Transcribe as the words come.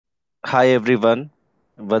Hi everyone.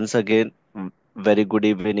 Once again, very good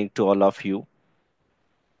evening to all of you.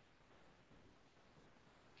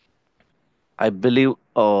 I believe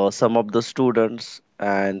some of the students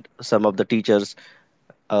and some of the teachers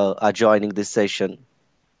are joining this session,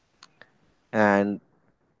 and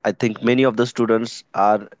I think many of the students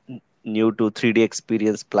are new to 3D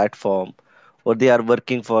experience platform, or they are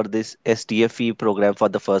working for this STFE program for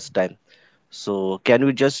the first time. So, can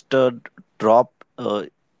we just drop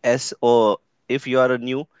S, or if you are a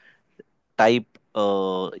new, type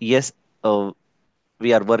yes.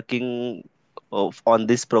 We are working on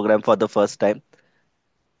this program for the first time.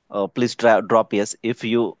 Please drop yes if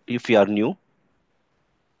you are new.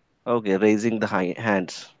 Okay, raising the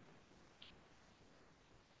hands.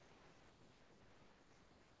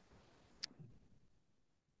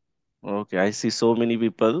 Okay, I see so many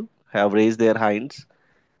people have raised their hands,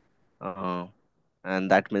 uh, and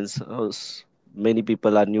that means many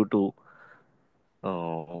people are new to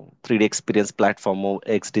 3D experience platform or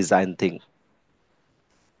X design thing.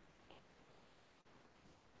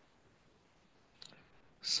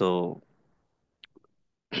 So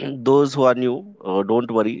those who are new, don't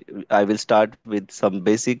worry, I will start with some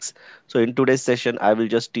basics. So in today's session I will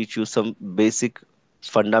just teach you some basic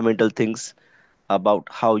fundamental things about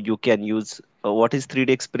how you can use what is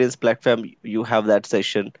 3D experience platform. You have that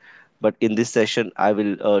session, but in this session I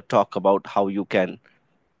will talk about how you can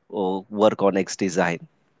work on X design.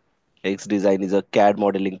 X design is a CAD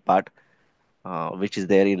modeling part, which is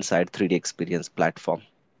there inside 3D experience platform.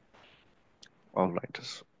 All right.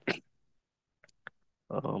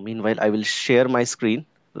 Meanwhile, I will share my screen.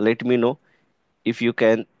 Let me know if you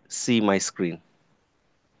can see my screen.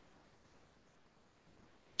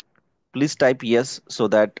 Please type yes so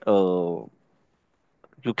that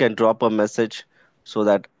you can drop a message so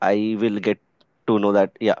that I will get to know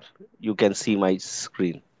that, yeah, you can see my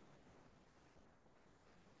screen.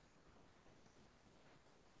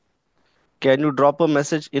 Can you drop a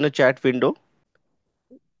message in a chat window?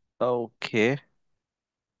 Okay,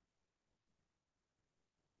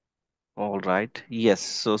 all right. Yes,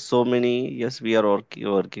 so many. Yes, we are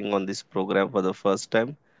working on this program for the first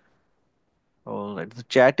time. All right. The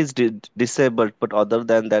chat is disabled, but other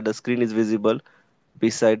than that, the screen is visible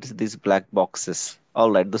besides these black boxes.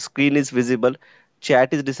 All right, the screen is visible,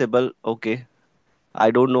 chat is disabled. Okay,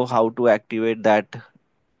 I don't know how to activate that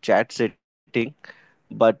chat setting,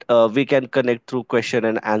 but we can connect through question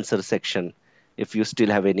and answer section if you still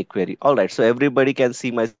have any query. All right, so everybody can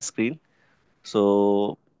see my screen.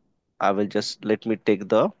 So I will just let me take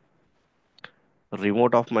the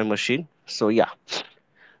remote of my machine. So yeah,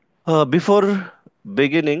 before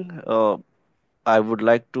beginning, I would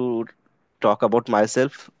like to talk about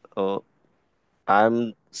myself.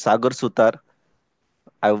 I'm Sagar Sutar.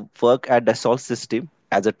 I work at Dassault System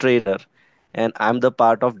as a trainer, and I'm the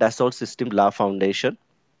part of Dassault System Law Foundation.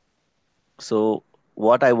 So,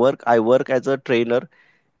 what I work as a trainer,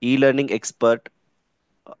 e-learning expert,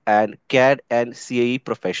 and CAD and CAE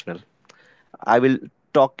professional. I will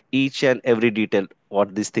talk each and every detail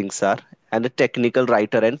what these things are, and a technical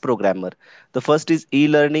writer and programmer. The first is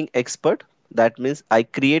e-learning expert. That means I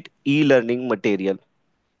create e-learning material.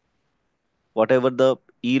 Whatever the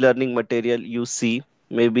e-learning material you see,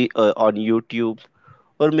 maybe on YouTube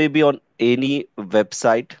or maybe on any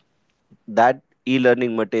website, that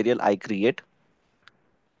e-learning material I create.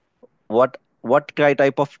 What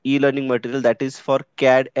type of e-learning material? That is for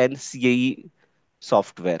CAD and CAE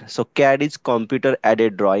software. So CAD is computer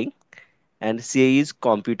aided drawing and CAE is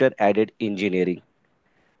computer aided engineering.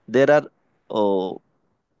 There are uh,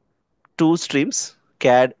 two streams.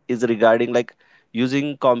 CAD is regarding like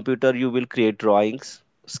using computer you will create drawings,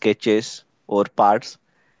 sketches or parts,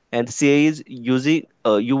 and CAE is using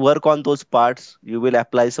you work on those parts, you will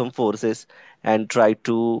apply some forces and try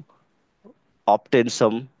to obtain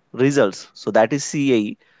some results. So that is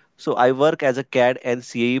CAE. So I work as a CAD and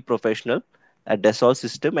CAE professional at Dassault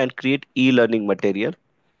System and create e-learning material.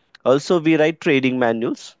 Also, we write training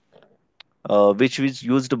manuals, which is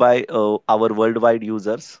used by our worldwide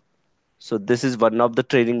users. So this is one of the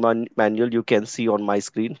training manual you can see on my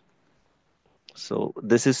screen. So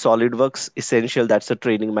this is SolidWorks Essential. That's a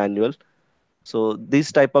training manual. So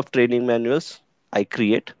these type of training manuals I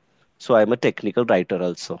create. So I'm a technical writer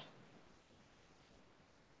also.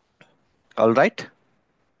 All right.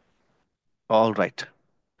 All right.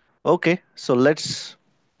 Okay. So let's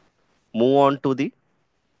move on to the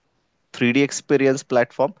 3D experience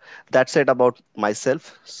platform. That's it about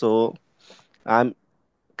myself. So I'm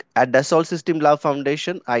at Dassault System Lab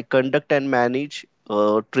Foundation. I conduct and manage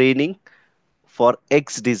training for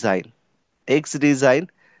X design. X design,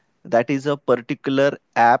 that is a particular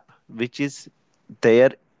app which is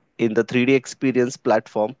there in the 3D experience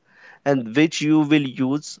platform and which you will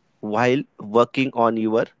use while working on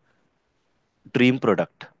your dream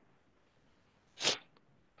product.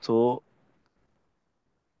 So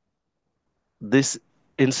this,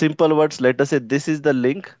 in simple words, let us say this is the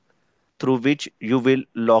link through which you will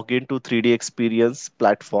log into 3D experience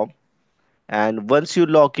platform. And once you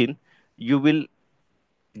log in, you will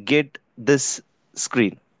get this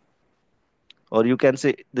screen, or you can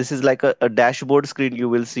say this is like a dashboard screen you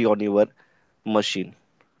will see on your machine.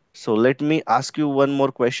 So let me ask you one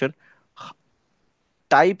more question.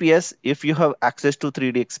 Type yes if you have access to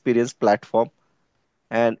 3D experience platform,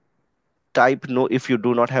 and type no if you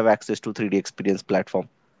do not have access to 3D experience platform.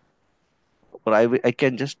 Or I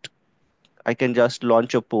can just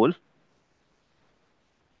launch a poll.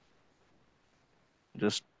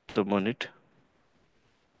 Just a minute.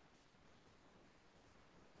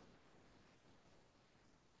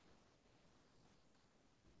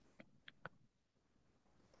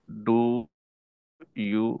 Do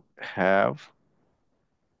you have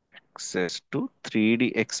access to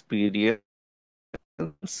 3D experience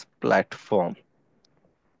platform?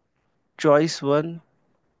 Choice 1,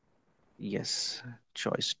 yes.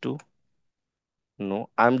 Choice 2, no.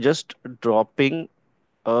 I'm just dropping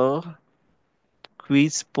a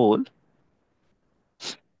quiz poll.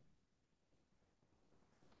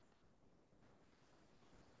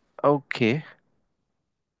 Okay,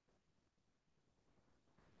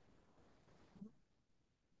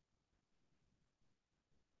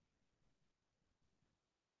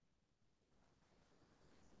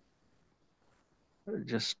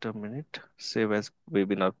 just a minute. Save as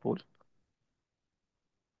webinar poll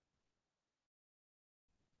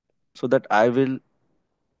so that I will.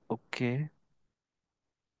 Okay.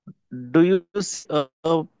 Do you see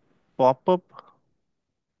a pop up?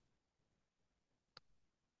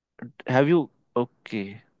 Have you?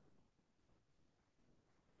 Okay.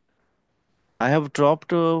 I have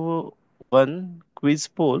dropped one quiz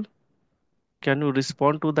poll. Can you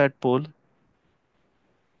respond to that poll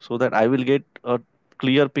so that I will get a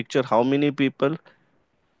clear picture how many people?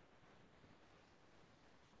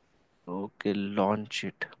 Okay, launch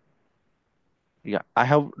it. Yeah, I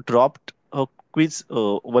have dropped a quiz,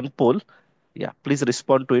 one poll. Yeah, please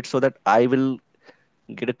respond to it so that I will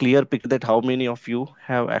get a clear picture that how many of you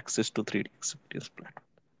have access to 3D experience platform.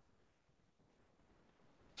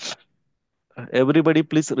 Everybody,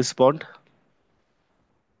 please respond.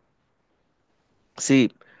 See,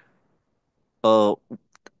 uh,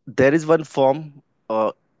 there is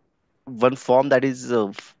uh, one form that is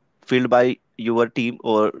filled by your team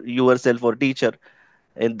or yourself or teacher.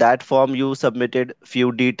 In that form, you submitted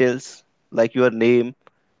few details like your name,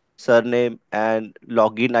 surname, and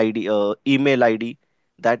login ID, email ID.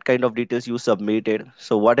 That kind of details you submitted.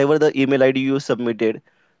 So whatever the email ID you submitted,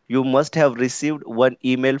 you must have received one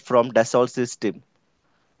email from Dassault system,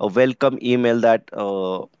 a welcome email that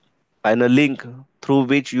and a link through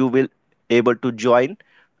which you will able to join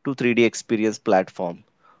to 3D experience platform.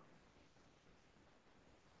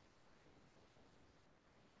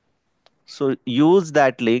 So use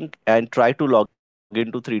that link and try to log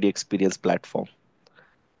into 3D experience platform.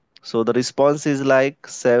 So the response is like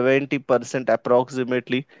 70%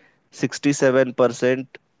 approximately,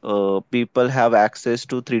 67% people have access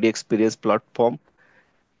to 3D experience platform,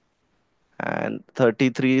 and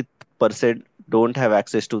 33% don't have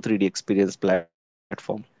access to 3D experience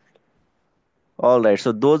platform. All right,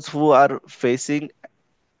 so those who are facing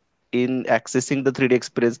in accessing the 3D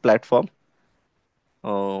experience platform,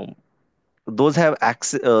 um, those have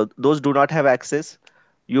access, those do not have access,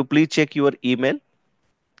 you please check your email.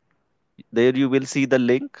 There you will see the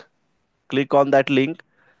link. Click on that link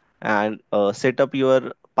and set up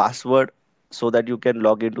your password so that you can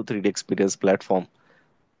log into 3D experience platform.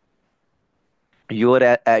 Your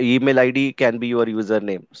email ID can be your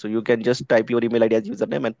username, so you can just type your email ID as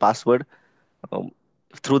username and password. um,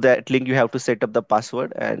 Through that link you have to set up the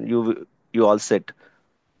password, and you all set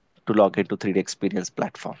to log into 3D experience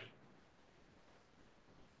platform.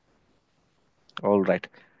 All right,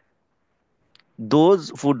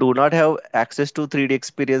 those who do not have access to 3D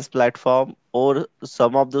experience platform, or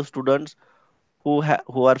some of the students who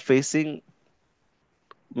are facing,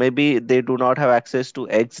 maybe they do not have access to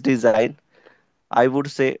X design, I would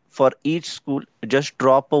say for each school, just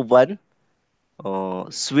drop a one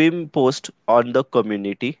swim post on the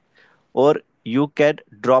community, or you can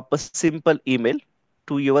drop a simple email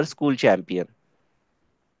to your school champion.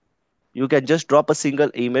 You can just drop a single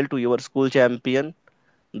email to your school champion.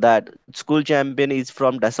 That school champion is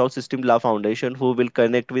from Dassault System Law Foundation, who will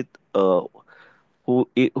connect with uh,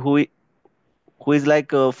 who who is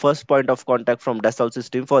like first point of contact from Dassault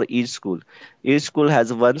system for each school. Each school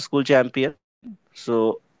has one school champion.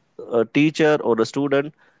 So a teacher or a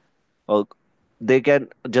student, uh, they can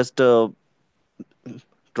just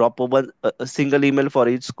drop over a single email for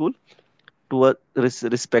each school to a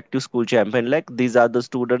respective school champion. Like these are the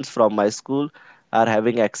students from my school are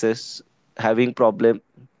having access, having problem.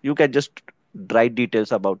 You can just write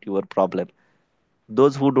details about your problem.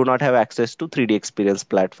 Those who do not have access to 3D experience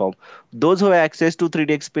platform, those who have access to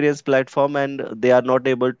 3D experience platform and they are not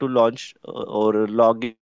able to launch or log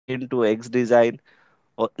into X design,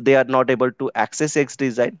 or they are not able to access X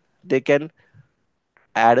design, they can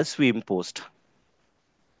add a swim post.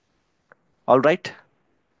 All right.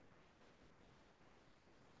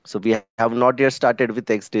 So we have not yet started with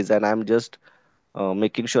X design. I'm just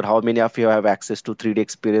making sure how many of you have access to 3D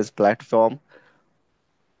experience platform.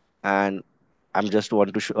 And I'm just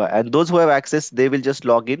want to show, and those who have access, they will just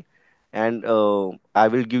log in, and I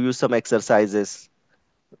will give you some exercises.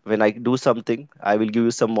 When I do something, I will give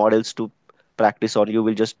you some models to practice on. You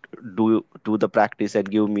will just do the practice and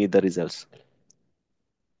give me the results.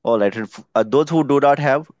 All right. And those who do not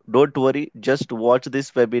have, don't worry. Just watch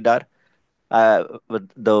this webinar. With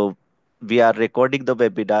the We are recording the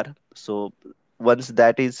webinar. So once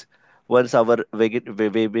that is, once our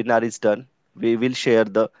webinar is done, we will share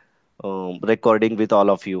the recording with all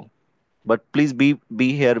of you. But please be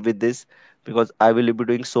here with this, because I will be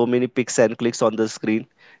doing so many picks and clicks on the screen.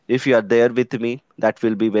 If you are there with me, that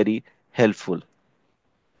will be very helpful.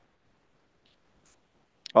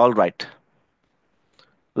 All right,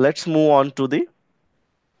 let's move on to the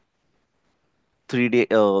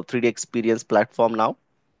 3D experience platform now.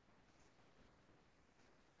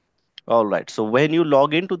 All right, so when you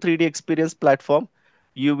log into 3D experience platform,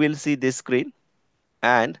 you will see this screen.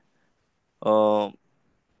 And uh,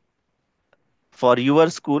 for your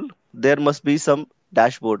school, there must be some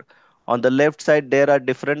dashboard. On the left side, there are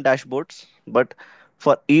different dashboards, but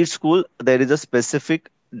for each school, there is a specific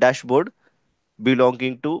dashboard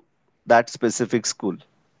belonging to that specific school.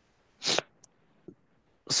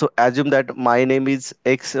 So assume that my name is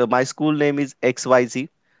X, my school name is XYZ.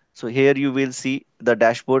 So here you will see the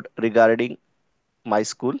dashboard regarding my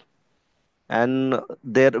school, and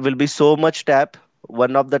there will be so much tab.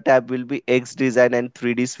 One of the tab will be X design and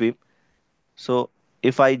 3D swim. So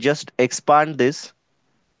if I just expand this,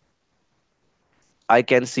 I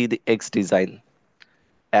can see the X design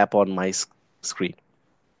app on my screen.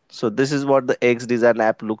 So this is what the X design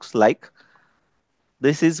app looks like.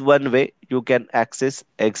 This is one way you can access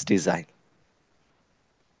X design.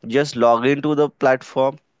 Just log into the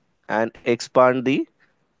platform and access the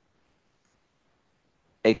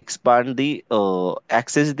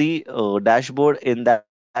dashboard. In that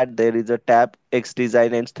there is a tab X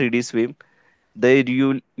design and 3D swim. There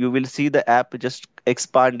you will see the app. Just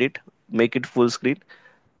expand it, make it full screen.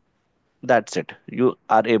 That's it. You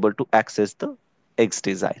are able to access the X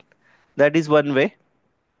design. That is one way.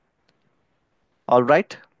 All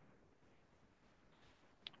right.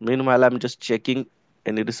 Meanwhile, I'm just checking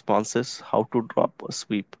any responses. How to drop a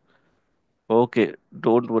sweep. Okay,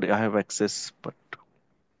 don't worry, I have access. But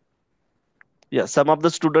yeah, some of the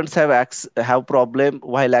students have problem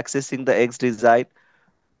while accessing the X design.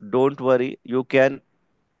 Don't worry, you can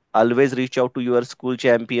always reach out to your school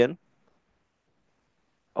champion,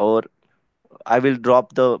 or I will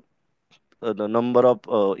drop the number of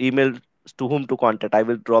email to whom to contact. I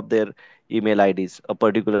will drop their email IDs, a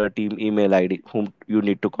particular team email ID whom you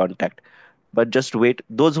need to contact. But just wait.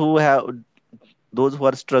 Those who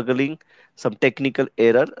are struggling some technical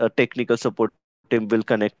error, a technical support team will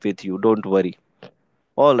connect with you. Don't worry.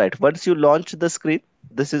 All right. Once you launch the screen,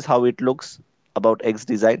 this is how it looks about X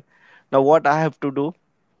design. Now, what I have to do,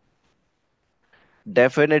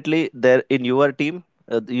 definitely there in your team,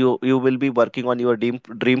 you will be working on your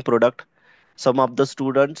dream product. Some of the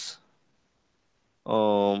students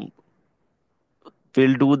um,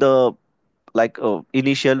 will do the like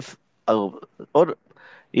initial or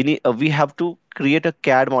we have to create a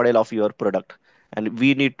CAD model of your product, and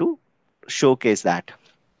we need to showcase that.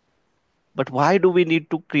 But why do we need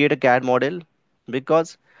to create a CAD model?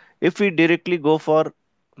 Because if we directly go for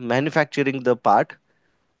manufacturing the part,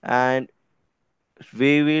 and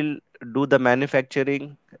we will do the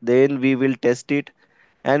manufacturing, then we will test it,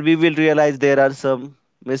 and we will realize there are some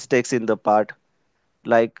mistakes in the part,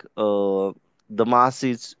 like the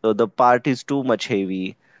part is too much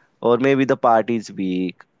heavy, or maybe the part is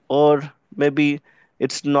weak, or maybe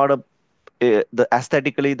it's not the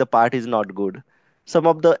aesthetically the part is not good. Some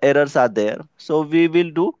of the errors are there, so we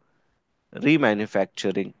will do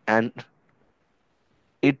remanufacturing. And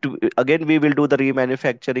it again we will do the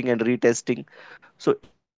remanufacturing and retesting. So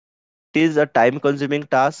it is a time consuming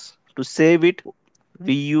task. To save it,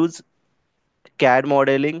 we use CAD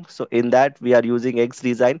modeling. So in that we are using X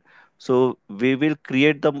design. So we will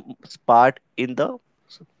create the part in the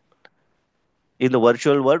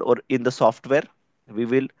virtual world or in the software. We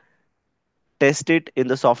will test it in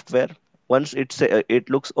the software. Once it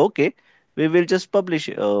looks okay, we will just publish,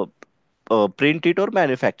 print it or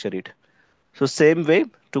manufacture it. So same way,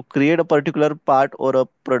 to create a particular part or a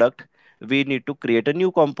product, we need to create a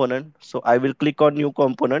new component. So I will click on new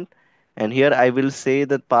component, and here I will say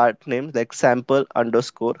the part name like sample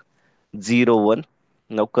underscore 01.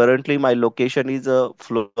 Now currently my location is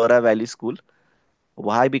Flora Valley School.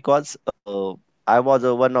 Why? Because I was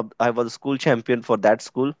a school champion for that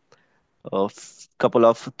school a couple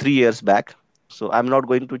of 3 years back. So I'm not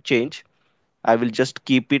going to change. I will just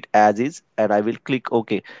keep it as is and I will click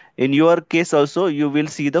OK. In your case also, you will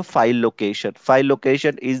see the file location. File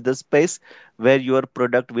location is the space where your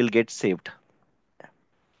product will get saved.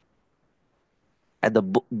 And the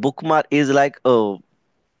bookmark is like, uh,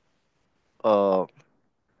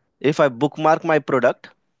 if I bookmark my product,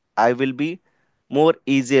 I will be more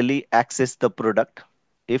easily access the product.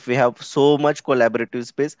 If we have so much collaborative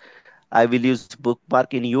space, I will use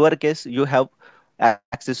bookmark. In your case, you have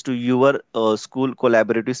access to your school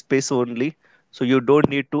collaborative space only, so you don't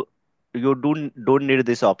need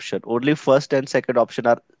this option. Only first and second option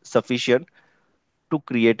are sufficient to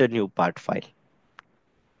create a new part file.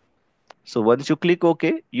 So once you click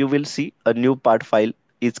OK, you will see a new part file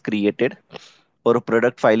is created or a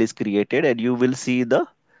product file is created, and you will see the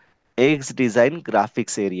X design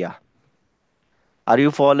graphics area. Are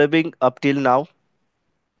you following up till now?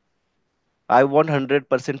 I want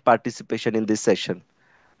 100% participation in this session.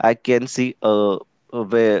 I can see a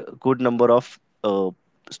good number of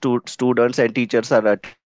students and teachers are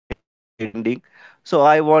attending. So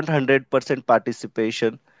I want 100%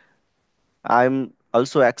 participation. I'm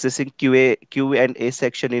also accessing Q&A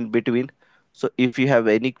section in between. So if you have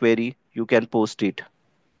any query, you can post it.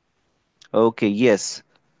 Okay, yes.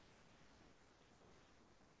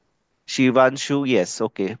 Shivanshu, yes.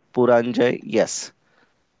 Okay. Puranjay, yes.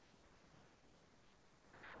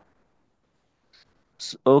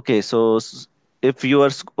 Okay, so if you are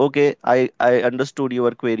okay, I understood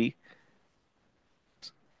your query.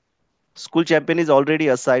 School champion is already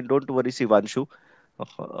assigned. Don't worry, Shivanshu.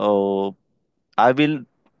 Uh, I will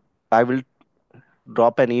I will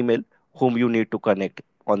drop an email whom you need to connect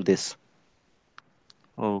on this.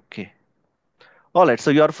 Okay. All right. So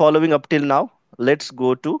you are following up till now. Let's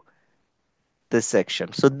go to this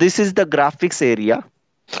section. So this is the graphics area.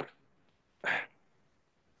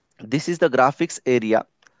 This is the graphics area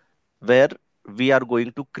where we are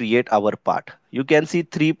going to create our part. You can see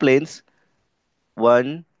three planes,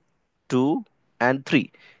 one, two, and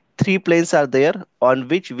three. Three planes are there on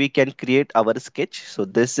which we can create our sketch. So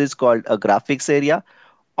this is called a graphics area.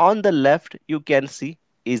 On the left, you can see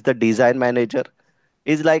is the design manager.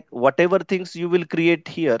 Is like whatever things you will create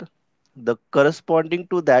here, the corresponding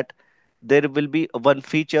to that, there will be one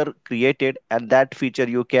feature created, and that feature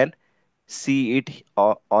you can see it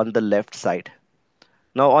on the left side.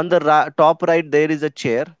 Now on the top right, there is a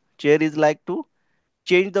chair. Chair is like to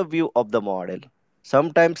change the view of the model.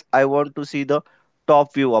 Sometimes I want to see the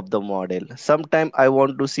top view of the model. Sometimes I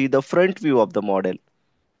want to see the front view of the model.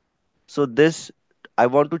 So this, I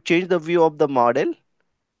want to change the view of the model.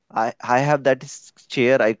 I have that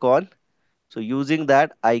chair icon. So using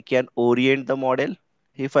that, I can orient the model.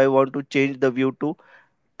 If I want to change the view to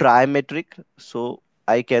trimetric, so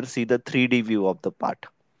I can see the 3D view of the part.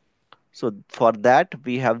 So for that,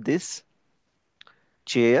 we have this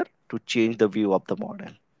chair to change the view of the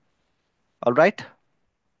model. All right.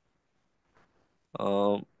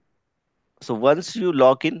 Um, so once you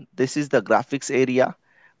log in, this is the graphics area.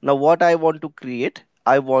 Now what I want to create,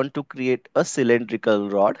 I want to create a cylindrical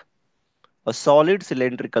rod, a solid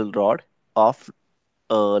cylindrical rod of,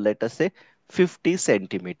 let us say, 50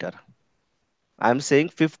 centimeter. I'm saying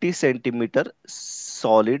 50 centimeter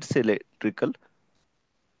solid cylindrical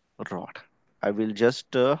rod. I will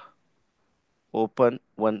just open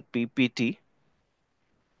one PPT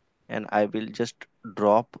and I will just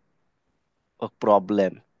drop a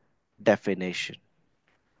problem definition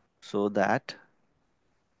so that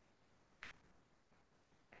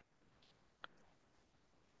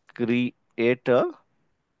create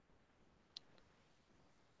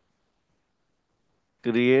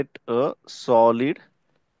a solid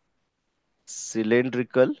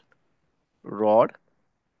cylindrical rod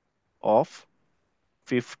of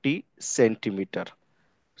 50 centimeter.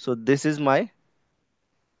 So this is my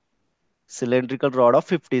cylindrical rod of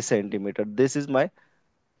 50 centimeter. This is my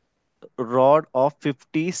rod of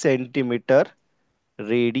 50 centimeter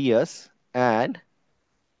radius and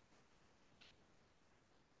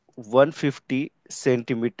 150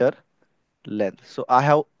 centimeter length. So I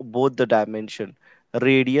have both the dimension,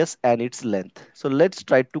 radius and its length. So let's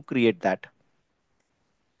try to create that.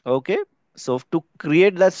 Okay. So to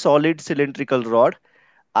create that solid cylindrical rod,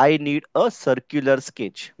 I need a circular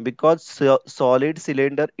sketch because solid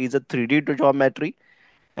cylinder is a 3D geometry,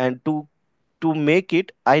 and to make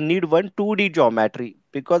it I need one 2D geometry,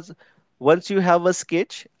 because once you have a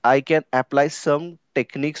sketch I can apply some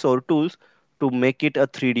techniques or tools to make it a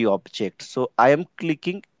 3D object. So I am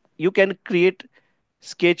clicking, you can create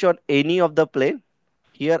sketch on any of the plane.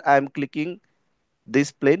 Here I am clicking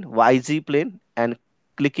this plane, YZ plane, and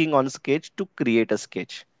clicking on sketch to create a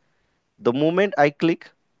sketch. The moment I click,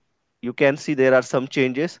 you can see there are some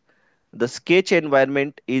changes. The sketch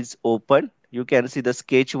environment is open. You can see the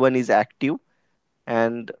sketch one is active,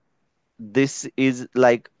 and this is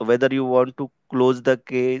like whether you want to close the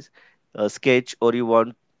case sketch, or you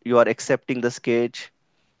are accepting the sketch.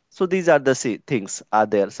 So these are the things are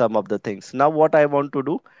there, some of the things. Now what I want to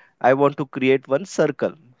do, I want to create one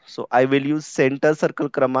circle. So I will use center circle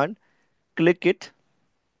command, click it,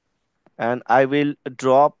 and I will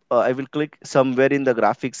click somewhere in the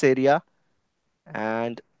graphics area,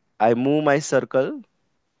 and I move my circle,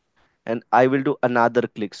 and I will do another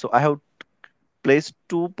click. So I have placed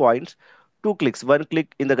 2 points, 2 clicks, one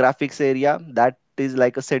click in the graphics area, that is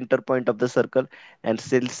like a center point of the circle, and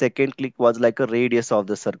still second click was like a radius of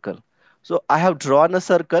the circle. So I have drawn a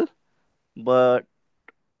circle, but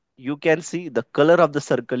you can see the color of the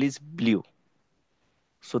circle is blue.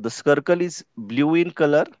 So the circle is blue in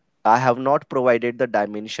color. I have not provided the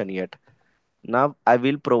dimension yet. Now I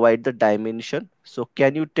will provide the dimension. So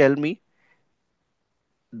can you tell me,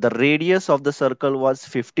 the radius of the circle was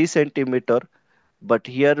 50 centimeter, but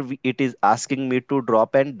here it is asking me to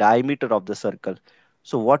drop an diameter of the circle.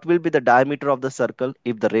 So what will be the diameter of the circle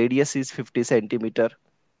if the radius is 50 centimeter?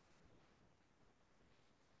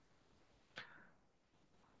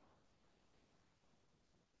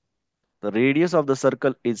 The radius of the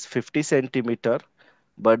circle is 50 centimeter,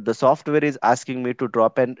 but the software is asking me to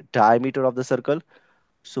drop an diameter of the circle.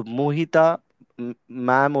 So Mohita,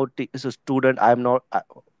 ma'am, so student, I am not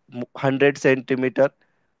 100 centimeter,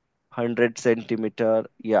 100 centimeter.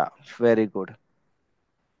 Yeah, very good.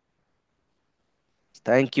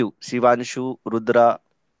 Thank you, Shivanshu, Rudra,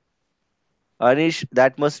 Anish.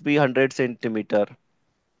 That must be 100 centimeter.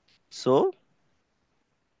 So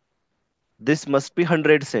this must be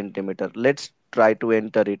 100 centimeter. Let's try to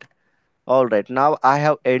enter it. All right. Now I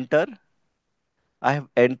have entered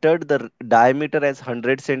the diameter as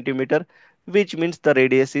 100 centimeter, which means the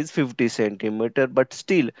radius is 50 centimeter, but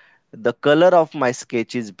still the color of my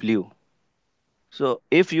sketch is blue. So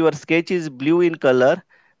if your sketch is blue in color,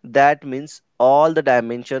 that means all the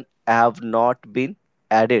dimension have not been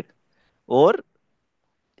added. Or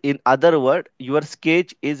in other word, your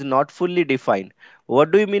sketch is not fully defined.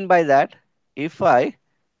 What do you mean by that? If I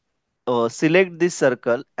select this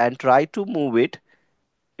circle and try to move it,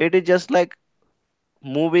 it is just like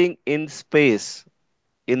moving in space.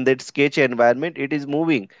 In that sketch environment, it is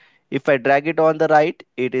moving. If I drag it on the right,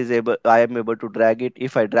 I am able to drag it.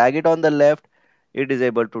 If I drag it on the left, it is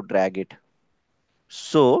able to drag it.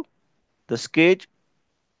 So the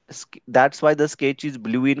that's why the sketch is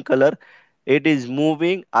blue in color. It is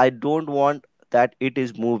moving. I don't want that it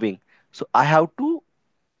is moving. So I have to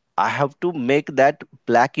make that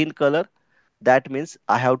black in color. That means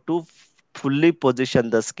I have to fully position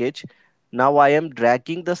the sketch. Now I am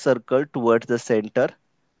dragging the circle towards the center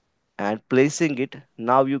and placing it.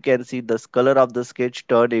 Now you can see the color of the sketch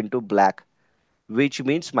turned into black, which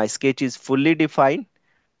means my sketch is fully defined.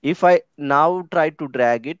 If I now try to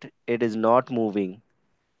drag it, it is not moving.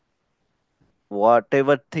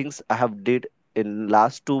 Whatever things I have did in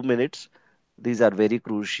last 2 minutes, these are very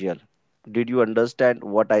crucial. Did you understand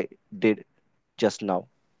what I did just now?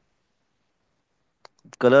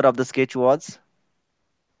 Color of the sketch was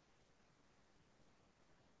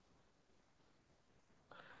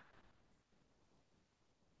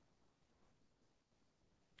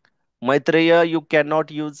Maitreya. You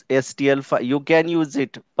cannot use STL file. You can use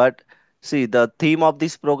it, but see the theme of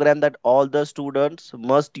this program that all the students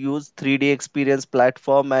must use 3D experience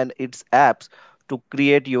platform and its apps to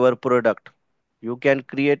create your product. You can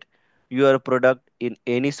create your product in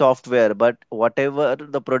any software, but whatever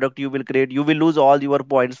the product you will create, you will lose all your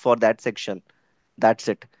points for that section. That's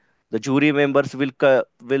it. The jury members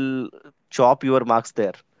will chop your marks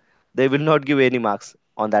there. They will not give any marks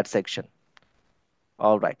on that section.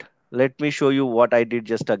 All right. Let me show you what I did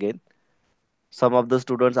just again. Some of the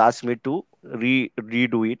students asked me to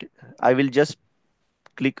redo it. I will just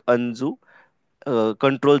click undo,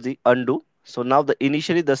 control Z, undo. So now the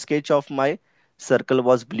initially the sketch of my circle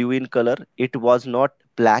was blue in color. It was not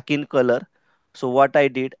black in color. So what I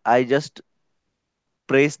did, I just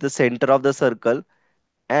pressed the center of the circle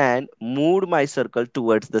and moved my circle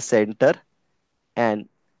towards the center and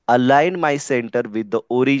align my center with the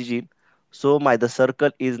origin, so my the circle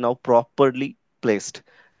is now properly placed.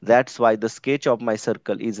 That's why the sketch of my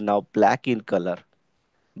circle is now black in color.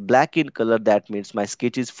 Black in color, that means my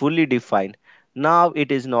sketch is fully defined. Now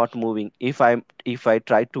it is not moving. If I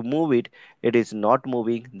try to move it, it is not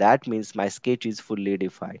moving. That means my sketch is fully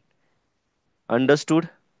defined. Understood?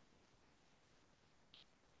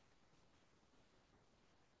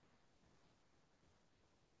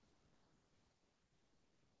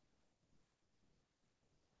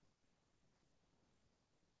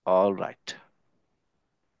 All right.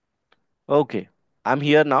 Okay, I'm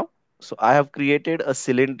here now. So I have created a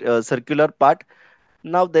circular part.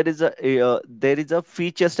 Now there is a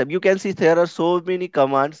feature step. You can see there are so many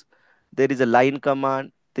commands. There is a line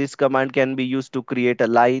command. This command can be used to create a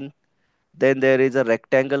line. Then there is a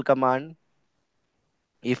rectangle command.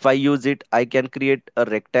 If I use it, I can create a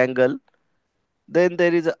rectangle. Then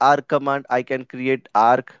there is a arc command. I can create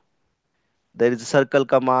arc. There is a circle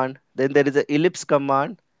command. Then there is a ellipse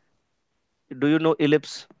command. Do you know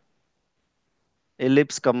ellipse?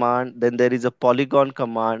 Ellipse command. Then there is a polygon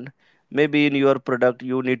command. Maybe in your product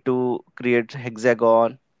you need to create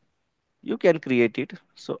hexagon. You can create it.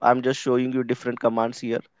 So I'm just showing you different commands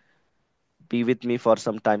here. Be with me for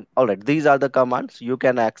some time. All right, these are the commands you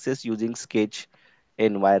can access using Sketch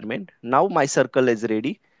environment. Now my circle is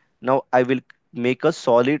ready. Now I will make a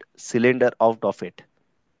solid cylinder out of it.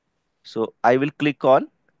 So I will click on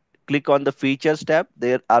the features tab.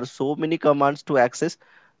 There are so many commands to access,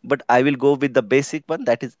 but I will go with the basic one,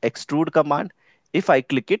 that is extrude command. If I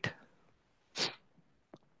click it,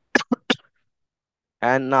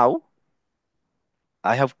 and now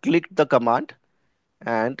I have clicked the command,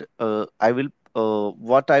 and I will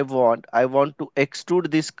what I want to extrude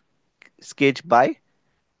this sketch by.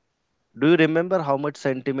 Do you remember how much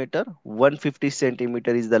centimeter? 150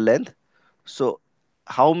 centimeter is the length. So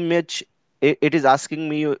how much it is asking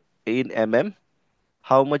me in mm?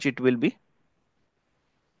 How much it will be?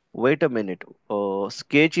 Wait a minute.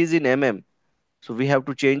 Sketch is in mm. So we have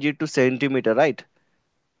to change it to centimeter, right?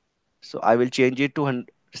 So I will change it to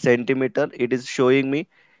centimeter. It is showing me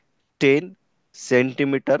 10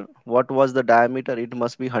 centimeter. What was the diameter? It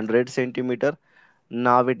must be 100 centimeter.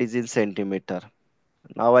 Now it is in centimeter.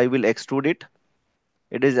 Now I will extrude it.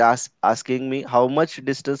 It is asking me how much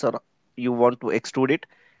distance or you want to extrude it.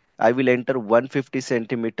 I will enter 150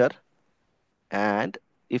 centimeter, and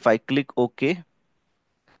if I click OK,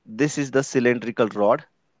 this is the cylindrical rod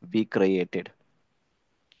we created.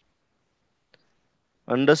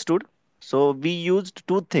 Understood? So we used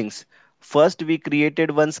two things. First, we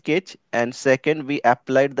created one sketch, and second, we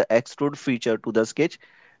applied the extrude feature to the sketch,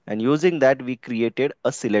 and using that, we created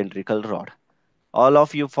a cylindrical rod. All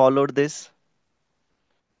of you followed this?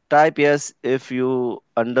 Type yes if you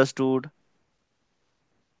understood.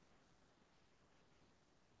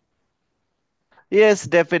 Yes,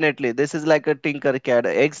 definitely. This is like a Tinkercad.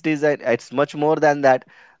 X design, it's much more than that,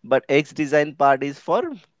 but X design part is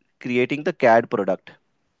for creating the CAD product.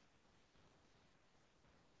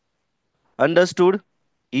 Understood?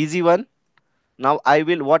 Easy one. Now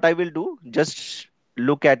what I will do, just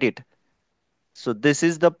look at it. So this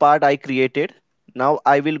is the part I created. Now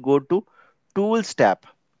I will go to Tools tab.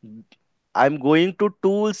 I'm going to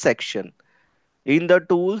Tools section. In the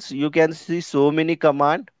tools, you can see so many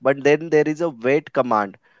command, but then there is a weight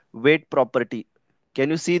command, weight property. Can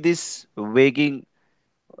you see this weighing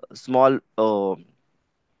small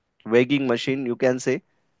weighing machine? You can say.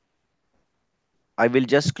 I will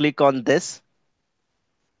just click on this,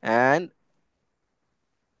 and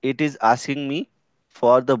it is asking me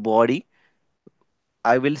for the body.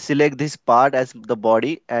 I will select this part as the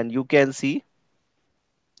body, and you can see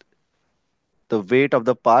the weight of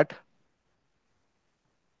the part,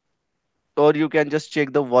 or you can just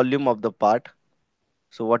check the volume of the part.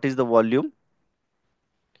 So what is the volume?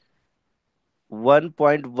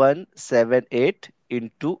 1.178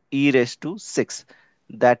 into e raised to 6.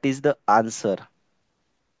 That is the answer.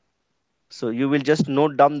 So you will just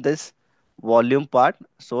note down this volume part,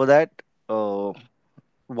 so that uh,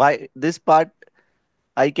 why this part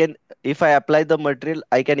I can, if I apply the material,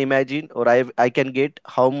 I can imagine, or I can get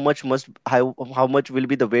how much will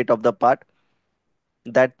be the weight of the part.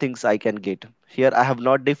 That things I can get. Here I have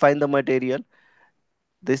not defined the material.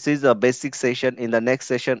 This is a basic session. In the next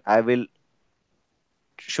session, I will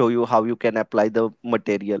show you how you can apply the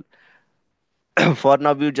material. For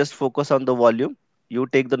now, you just focus on the volume. You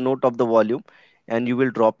take the note of the volume and you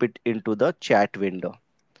will drop it into the chat window.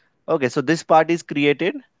 Okay, so this part is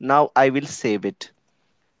created. Now I will save it.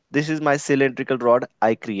 This is my cylindrical rod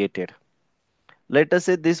I created. Let us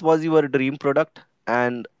say this was your dream product,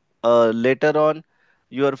 and later on,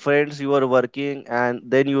 your friends, you are working, and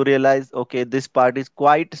then you realize, okay, this part is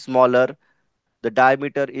quite smaller. The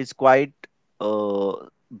diameter is quite uh,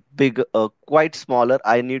 big, quite smaller.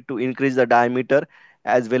 I need to increase the diameter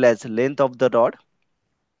as well as length of the rod.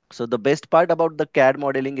 So the best part about the CAD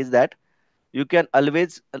modeling is that you can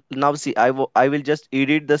always now see. I will just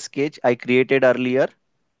edit the sketch I created earlier.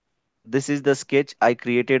 This is the sketch I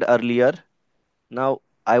created earlier. Now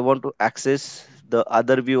I want to access the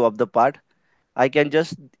other view of the part. I can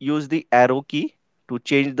just use the arrow key to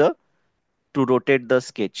change the to rotate the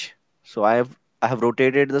sketch. So I have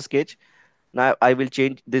rotated the sketch. Now I will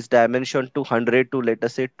change this dimension to 100 to let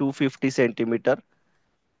us say 250 centimeter.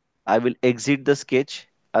 I will exit the sketch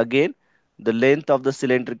again. The length of the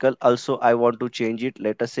cylindrical also I want to change it.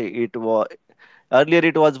 Let us say it was earlier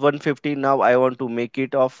it was 150. Now I want to make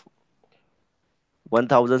it of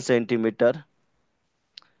 1000 centimeter,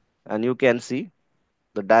 and you can see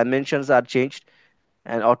the dimensions are changed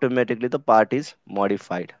and automatically the part is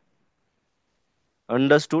modified.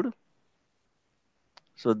 Understood?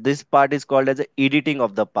 So this part is called as a editing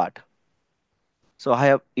of the part. So I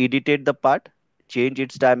have edited the part, changed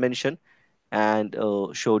its dimension, and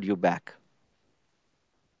showed you back.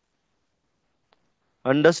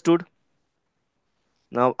 Understood?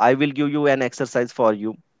 Now I will give you an exercise for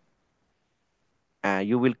you.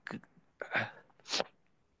 You will,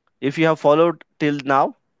 if you have followed till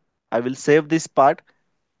now, I will save this part,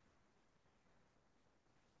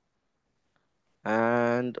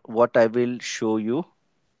 and what I will show you.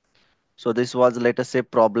 So this was, let us say,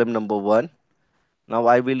 problem number one. Now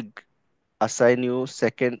I will assign you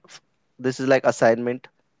second. This is like assignment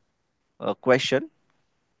question.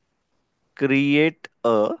 Create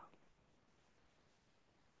a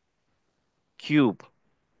cube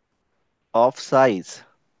of size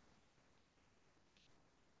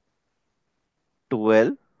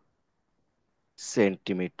 12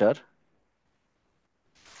 centimeter.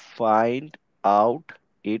 Find out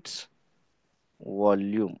its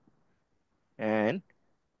volume and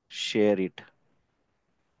share it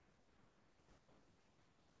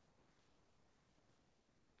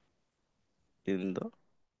in the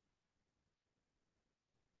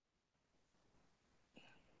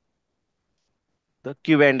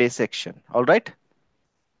Q&A section. All right.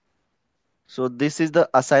 So this is the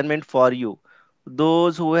assignment for you.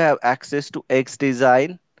 Those who have access to X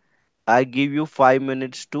design, I give you 5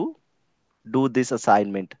 minutes to do this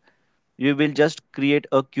assignment. You will just create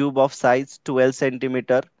a cube of size 12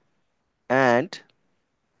 centimeter and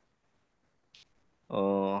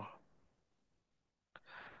uh,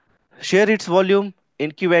 share its volume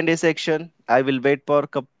in Q&A section. I will wait for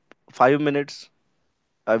 5 minutes.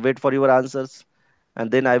 I wait for your answers,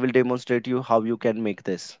 and then I will demonstrate you how you can make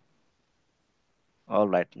this. All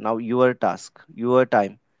right, now your task, your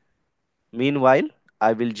time. Meanwhile,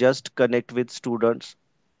 I will just connect with students,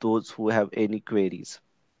 those who have any queries.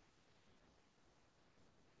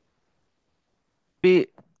 Be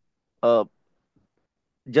uh,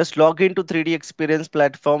 just log into 3D Experience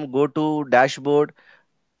platform, go to dashboard.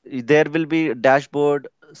 There will be dashboard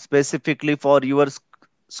specifically for your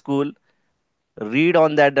school. Read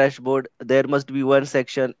on that dashboard. There must be one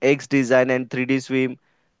section X design and 3D swim.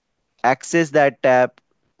 Access that tab,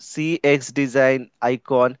 see X design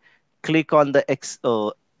icon, click on the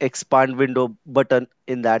expand window button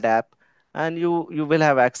in that app, and you will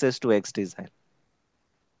have access to X design.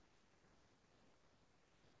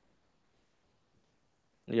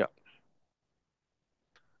 Yeah.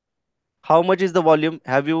 How much is the volume?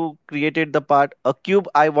 Have you created the part? A cube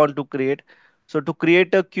I want to create. So to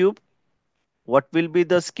create a cube, what will be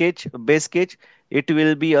the sketch, base sketch? It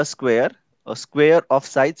will be a square of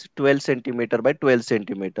size 12 centimeter by 12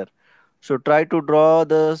 centimeter. So try to draw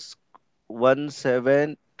the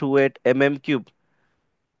 1728 cube.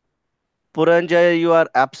 Puranjay, you are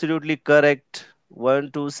absolutely correct.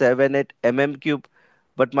 1278 cube.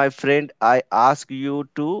 But my friend, I ask you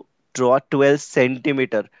to draw 12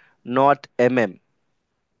 centimeter, not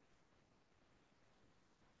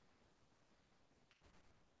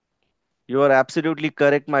You are absolutely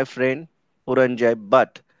correct, my friend Puranjay.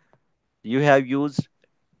 But you have used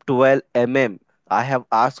 12 I have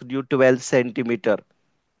asked you 12 centimeter.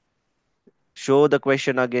 Show the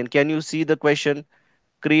question again. Can you see the question?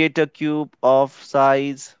 Create a cube of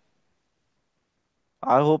size.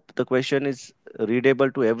 I hope the question is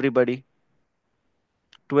readable to everybody.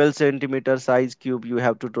 12 centimeter size cube you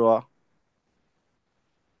have to draw.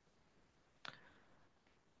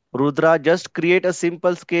 Rudra, just create a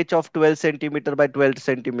simple sketch of 12 centimeter by 12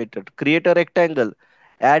 centimeter. Create a rectangle.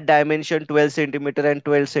 Add dimension 12 centimeter and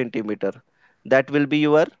 12 centimeter. That will be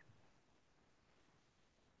your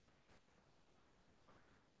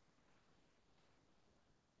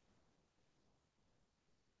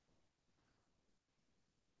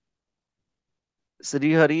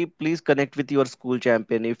Srihari. Please connect with your school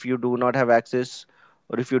champion. If you do not have access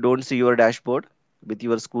or if you don't see your dashboard with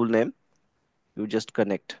your school name, you just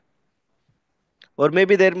connect. Or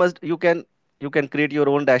maybe there must you can create your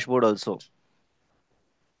own dashboard also.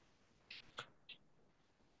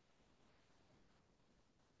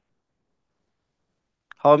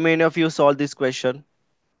 How many of you solved this question?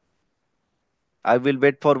 I will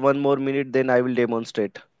wait for 1 more minute, then I will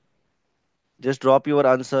demonstrate. Just drop your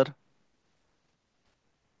answer.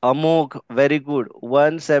 Amog, very good.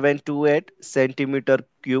 1728 centimeter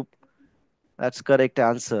cube. That's correct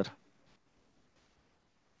answer.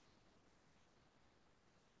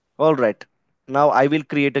 All right. Now I will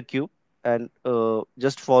create a cube and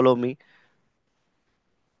just follow me.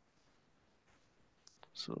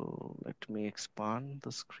 So let me expand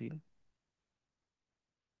the screen.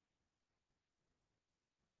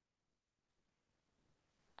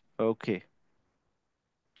 Okay.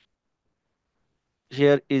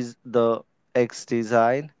 Here is the X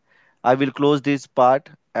design. I will close this part,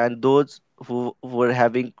 and those who were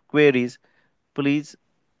having queries, please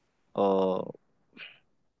uh,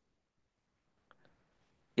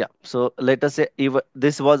 yeah, so let us say if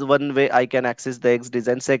this was one way I can access the X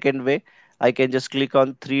design. Second way, I can just click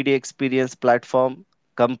on 3D experience platform,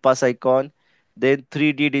 compass icon, then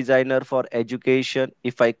 3D designer for education.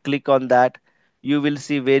 If I click on that, you will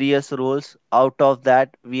see various roles. Out of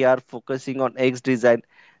that, we are focusing on X design.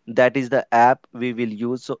 That is the app we will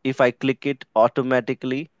use. So if I click it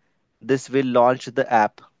automatically, this will launch the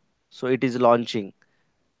app. So it is launching.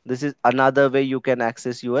 This is another way you can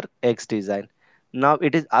access your X design. Now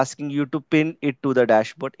it is asking you to pin it to the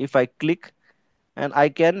dashboard. If I click and I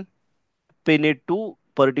can pin it to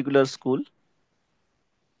particular school,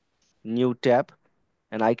 new tab,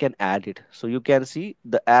 and I can add it. So you can see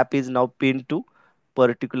the app is now pinned to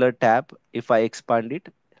particular tab. If I expand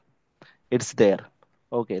it, it's there.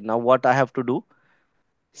 Okay, now what I have to do?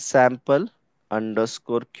 Sample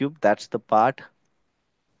underscore cube. That's the part,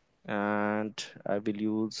 and I will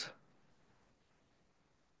use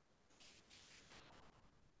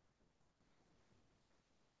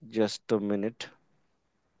just a minute.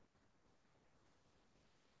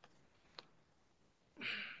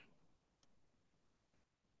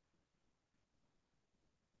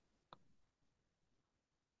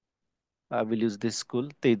 I will use this school,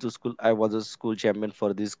 Teju school. I was a school champion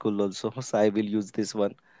for this school also, so I will use this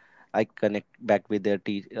one. I connect back with their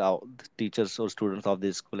teachers or students of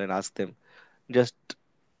this school and ask them. Just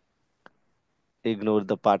ignore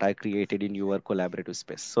the part I created in your collaborative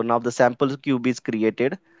space. So now the sample cube is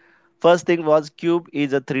created. First thing was cube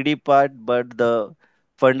is a 3D part, but the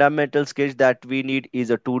fundamental sketch that we need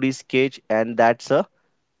is a 2D sketch, and that's a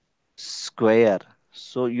square.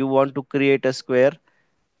 So you want to create a square.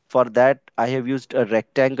 For that, I have used a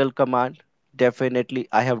rectangle command. Definitely,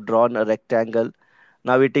 I have drawn a rectangle.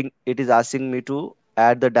 Now it is asking me to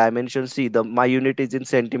add the dimension. See, my unit is in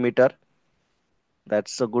centimeter.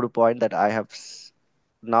 That's a good point that I have.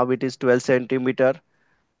 Now it is 12 centimeter.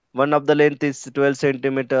 One of the length is 12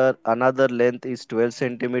 centimeter. Another length is 12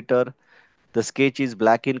 centimeter. The sketch is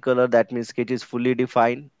black in color. That means sketch is fully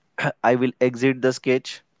defined. I will exit the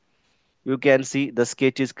sketch. You can see the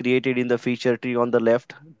sketch is created in the feature tree on the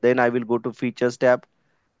left. Then I will go to features tab.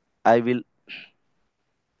 I will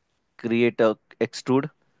create a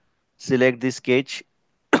extrude, select the sketch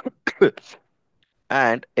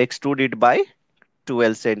and extrude it by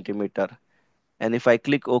 12 centimeter. And if I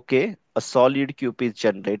click OK, a solid cube is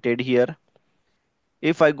generated here.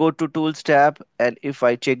 If I go to tools tab and if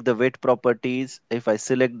I check the weight properties, if I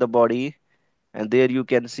select the body, and there you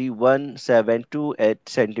can see 1728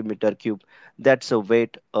 centimeter cube. That's a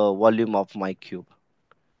weight volume of my cube.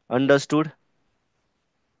 Understood?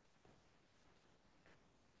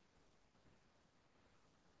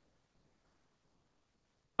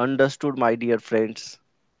 Understood, my dear friends,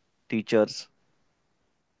 teachers.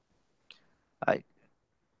 I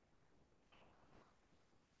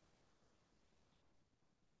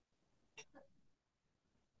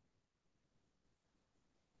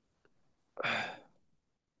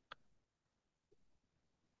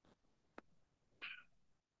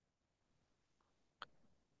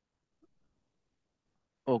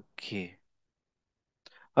Okay.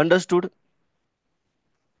 Understood.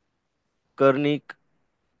 Karnik,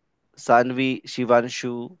 Sanvi,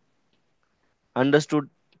 Shivanshu, understood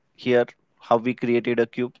here how we created a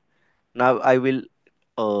cube. Now I will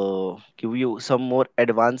give you some more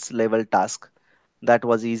advanced level task. That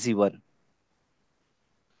was easy one.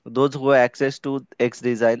 Those who have access to X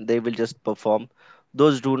design, they will just perform.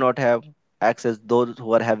 Those do not have access, those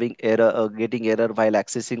who are having error, getting error while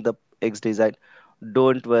accessing the X design,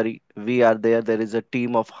 don't worry. We are there. There is a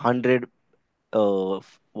team of 100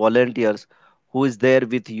 volunteers who is there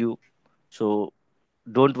with you. So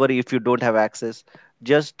don't worry if you don't have access.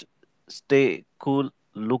 Just stay cool,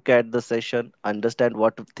 look at the session, understand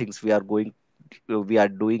what things we are doing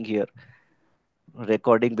here.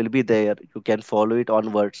 Recording will be there, you can follow it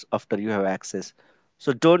onwards after you have access.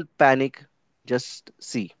 So don't panic, just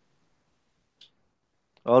see.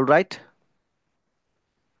 All right.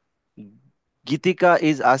 Gitika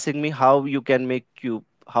is asking me how you can make cube,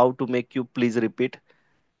 how to make cube. Please repeat.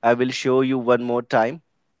 I will show you one more time.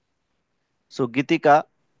 So Gitika,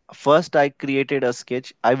 first I created a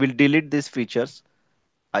sketch. I will delete these features.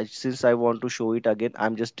 Since I want to show it again,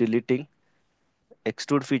 I'm just deleting.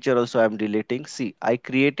 Extrude feature also I'm deleting. See, I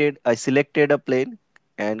selected a plane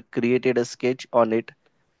and created a sketch on it,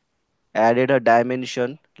 added a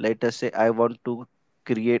dimension. Let us say I want to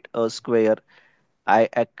create a square. I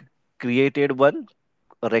created one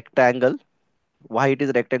rectangle. Why it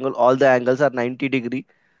is rectangle? All the angles are 90-degree.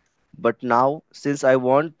 But now, since I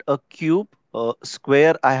want a cube, a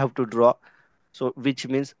square, I have to draw. So, which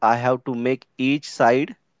means I have to make each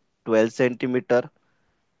side 12 centimeter.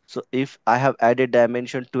 So, if I have added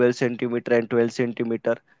dimension 12 centimeter and 12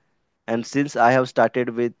 centimeter, and since I have started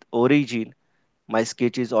with origin, my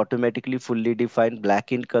sketch is automatically fully defined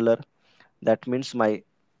black in color. That means my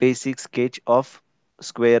basic sketch of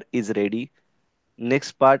square is ready.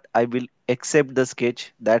 Next part, I will accept the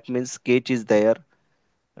sketch. That means sketch is there.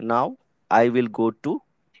 Now I will go to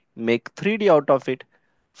make 3D out of it.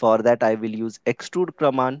 For that, I will use extrude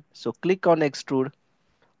command. So click on extrude.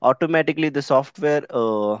 Automatically, the software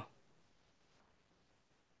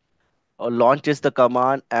launches the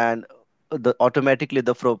command, and automatically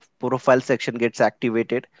the profile section gets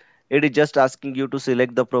activated. It is just asking you to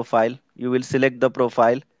select the profile. You will select the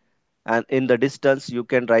profile, and in the distance you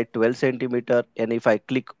can write 12 centimeter, and if I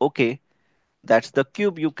click OK, that's the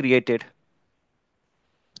cube you created.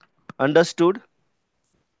 Understood?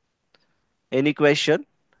 Any question?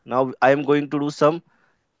 Now I am going to do some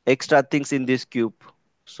extra things in this cube,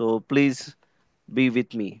 so please be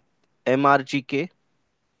with me. MRGK.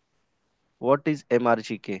 What is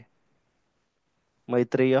MRGK?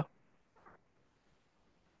 Maitreya?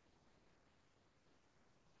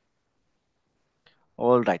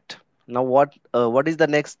 All right. Now what is the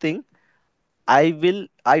next thing? I will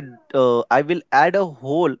add a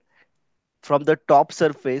hole from the top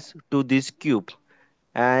surface to this cube,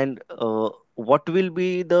 and what will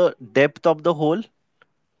be the depth of the hole?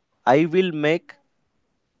 I will make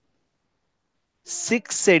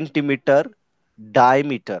 6 centimeter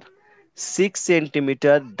diameter. 6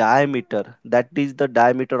 centimeter diameter. That is the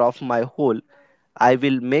diameter of my hole. I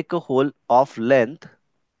will make a hole of length.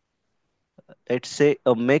 Let's say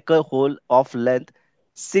make a hole of length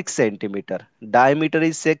 6 centimeter. Diameter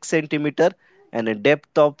is 6 centimeter, and the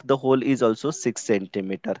depth of the hole is also 6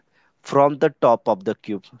 centimeter from the top of the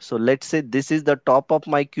cube. So let's say this is the top of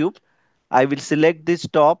my cube. I will select this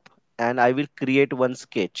top and I will create one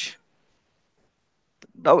sketch.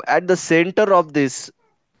 Now at the center of this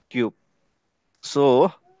cube,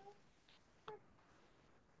 so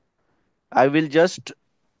I will just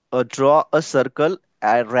draw a circle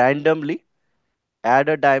and randomly add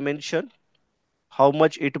a dimension. How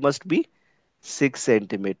much it must be? 6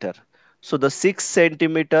 centimeter. So the 6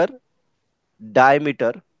 centimeter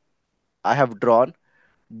diameter I have drawn,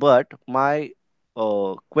 but my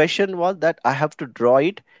question was that I have to draw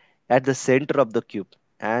it at the center of the cube,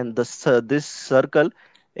 and this circle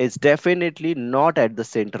is definitely not at the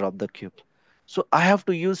center of the cube. So I have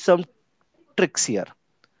to use some tricks here.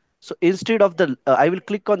 So instead of I will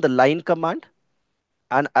click on the line command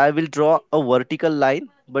and I will draw a vertical line.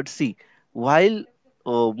 But see, while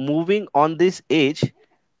moving on this edge,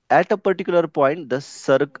 at a particular point,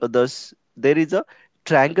 there is a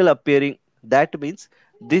triangle appearing. That means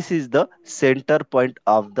this is the center point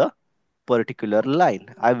of the particular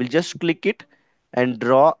line. I will just click it and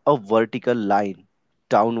draw a vertical line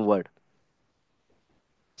downward.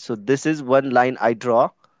 So this is one line I draw.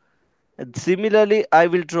 And similarly, I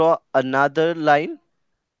will draw another line.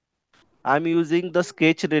 I'm using the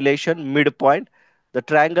sketch relation midpoint. The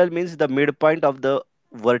triangle means the midpoint of the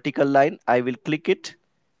vertical line. I will click it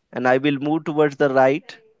and I will move towards the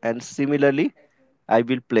right, and similarly I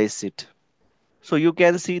will place it. So you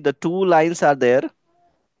can see the two lines are there,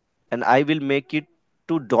 and I will make it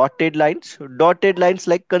to dotted lines. Dotted lines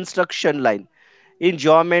like construction line. In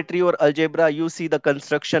geometry or algebra, you see the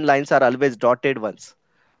construction lines are always dotted ones.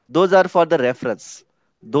 Those are for the reference.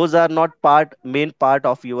 Those are not main part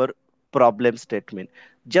of your problem statement.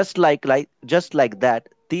 Just like that,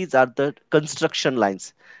 these are the construction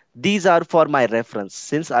lines. These are for my reference.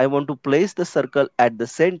 Since I want to place the circle at the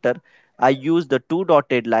center, I use the two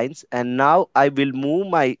dotted lines, and now I will move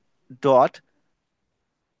my dot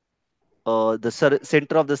the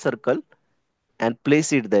center of the circle and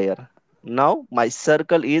place it there. Now my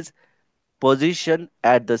circle is positioned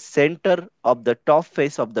at the center of the top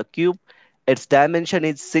face of the cube. Its dimension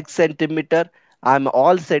is 6 centimeter. I'm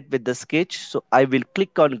all set with the sketch, so I will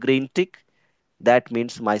click on green tick. That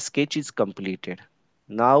means my sketch is completed.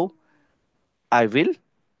 Now I will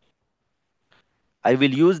I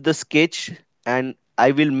will use the sketch and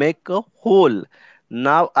I will make a hole.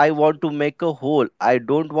 Now I want to make a hole. I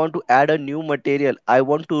don't want to add a new material. I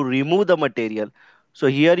want to remove the material. So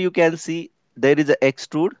here you can see there is a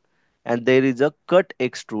extrude and there is a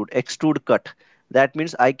extrude cut. That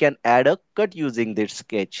means I can add a cut using this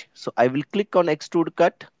sketch. So I will click on extrude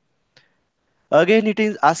cut. Again, it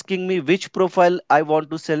is asking me which profile I want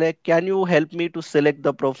to select. Can you help me to select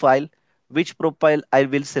the profile? Which profile I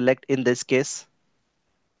will select in this case?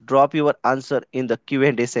 Drop your answer in the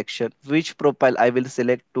Q&A section. Which profile I will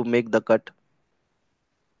select to make the cut?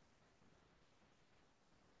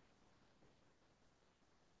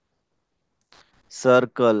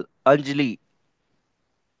 Circle. Anjali.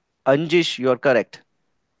 Anjish, you are correct.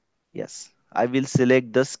 Yes. I will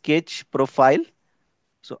select the sketch profile.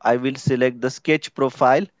 So I will select the sketch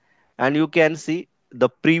profile, and you can see the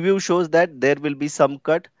preview shows that there will be some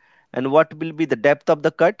cut. And what will be the depth of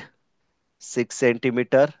the cut? 6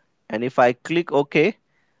 centimeter. And if I click OK,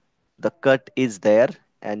 the cut is there,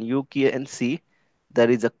 and you can see there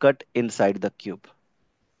is a cut inside the cube.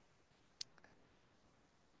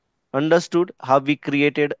 Understood how we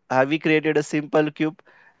created a simple cube,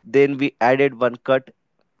 then we added one cut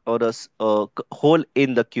or hole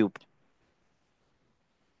in the cube.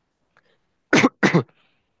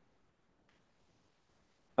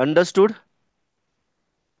 Understood?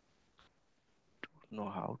 Know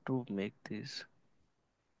how to make this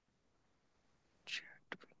chat.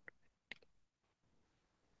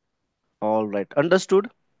 All right, understood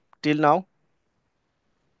till now.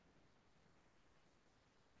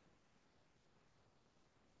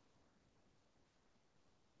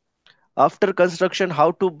 After construction,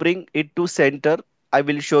 how to bring it to center, I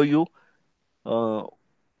will show you. uh,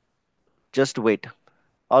 just wait.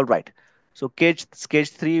 All right, so sketch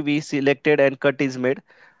 3 we selected and cut is made.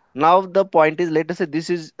 Now the point is, let us say this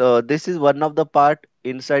is one of the part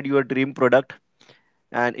inside your dream product,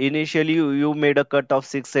 and initially you made a cut of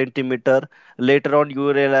 6 centimeter. Later on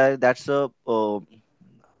you realize that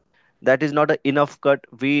is not a enough cut.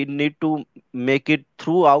 We need to make it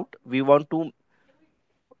throughout. We want to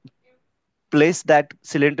place that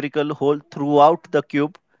cylindrical hole throughout the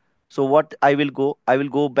cube. So what I will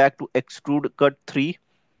go back to extrude cut 3,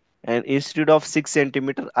 and instead of 6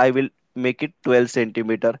 centimeter I will make it 12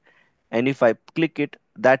 centimeter. And if I click it,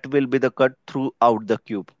 that will be the cut throughout the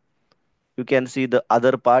cube. You can see the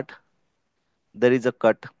other part, there is a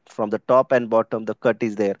cut from the top and bottom, the cut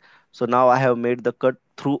is there. So now I have made the cut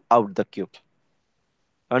throughout the cube.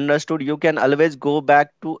 Understood? You can always go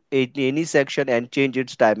back to any section and change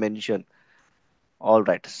its dimension. All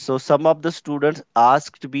right, so some of the students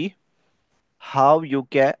asked me how you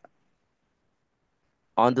can,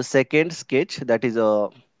 on the second sketch, that is a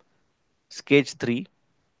sketch 3,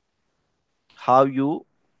 how you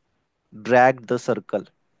drag the circle.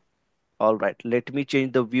 All right, let me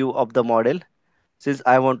change the view of the model. Since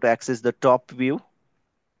I want to access the top view,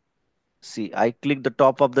 see, I click the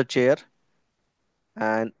top of the chair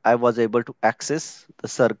and I was able to access the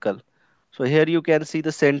circle. So here you can see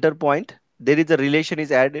the center point. There is a relation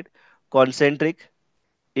is added, concentric.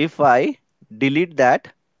 If I delete that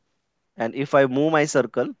and if I move my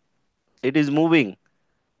circle, it is moving.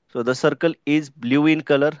 So the circle is blue in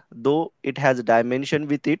color, though it has dimension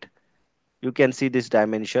with it. You can see this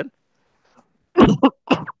dimension.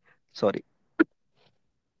 Sorry,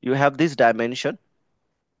 you have this dimension,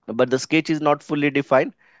 but the sketch is not fully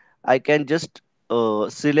defined. I can just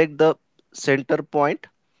select the center point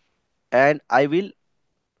and I will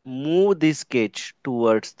move this sketch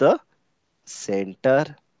towards the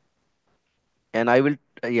center, and I will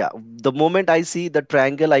yeah, the moment I see the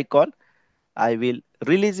triangle icon, I will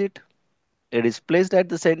release it. It is placed at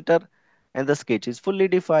the center. and the sketch is fully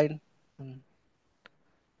defined. Mm.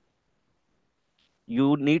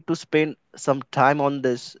 You need to spend some time on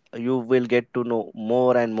this. You will get to know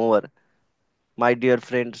more and more. My dear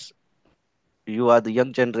friends, you are the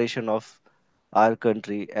young generation of our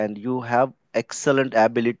country and you have excellent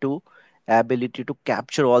ability to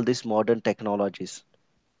capture all these modern technologies.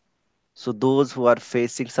 So those who are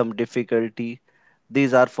facing some difficulty,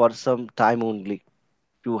 these are for some time only.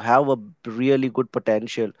 You have a really good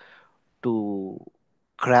potential to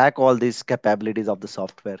crack all these capabilities of the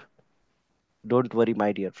software. Don't worry,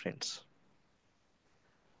 my dear friends.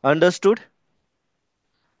 Understood?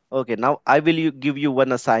 Okay, now I will give you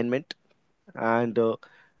one assignment, and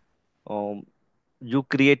um, you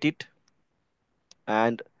create it,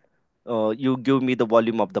 and you give me the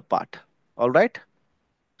volume of the part. All right?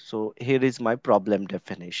 So here is my problem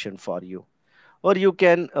definition for you. Or you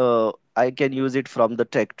can, I can use it from the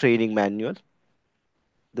tech training manual.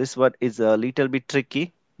 This one is a little bit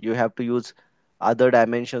tricky. You have to use other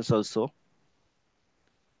dimensions also.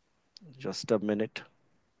 Just a minute.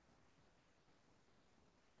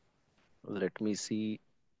 Let me see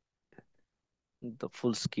the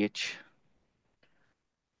full sketch.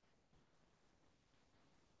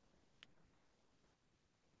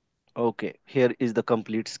 Okay, here is the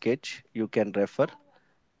complete sketch. You can refer.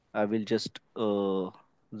 I will just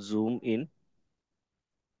zoom in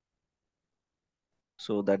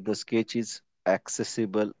so that the sketch is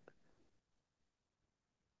accessible.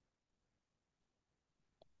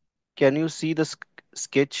 Can you see the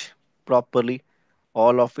sketch properly?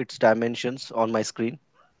 All of its dimensions on my screen.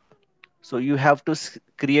 So you have to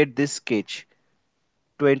create this sketch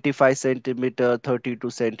 25 centimeter, 32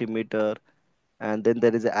 centimeter, and then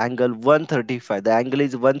there is an angle 135. The angle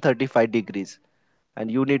is 135 degrees, and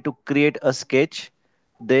you need to create a sketch.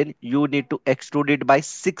 Then you need to extrude it by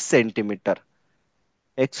 6 centimeter.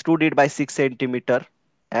 Extrude it by 6 centimeter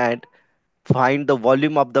and find the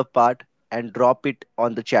volume of the part and drop it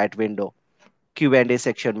on the chat window, Q&A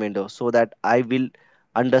section window, so that I will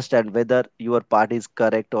understand whether your part is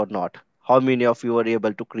correct or not. How many of you are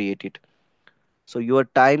able to create it? So your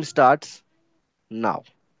time starts now.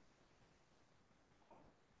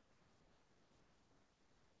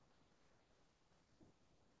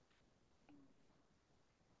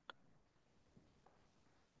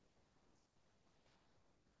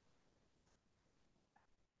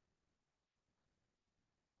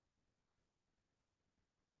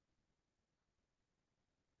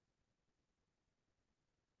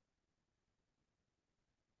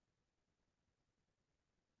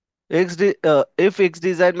 If X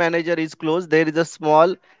Design Manager is closed, there is a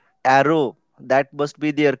small arrow that must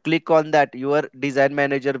be there. Click on that. Your Design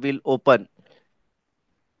Manager will open.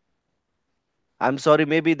 I'm sorry,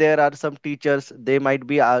 maybe there are some teachers, they might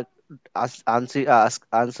be answering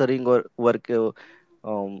or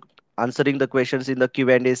um, answering the questions in the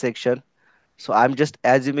Q&A section. So I'm just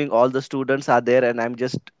assuming all the students are there and I'm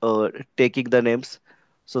just taking the names.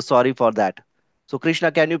 So sorry for that. So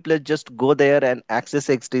Krishna, can you please just go there and access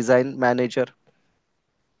X Design Manager?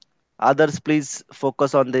 Others, please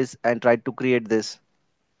focus on this and try to create this.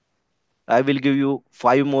 I will give you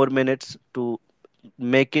 5 more minutes to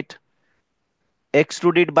make it.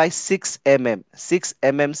 Extruded by 6 mm. 6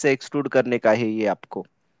 mm से extrude करने का है ये आपको.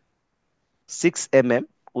 6 mm.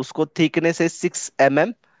 उसको thickness है 6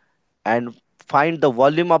 mm. And find the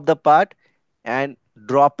volume of the part and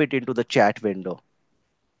drop it into the chat window.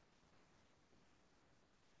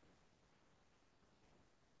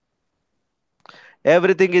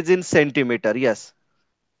 Everything is in centimeter. Yes.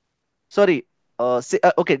 Sorry.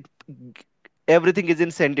 Okay. Everything is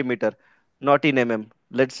in centimeter, not in mm.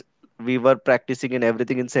 Let's. We were practicing in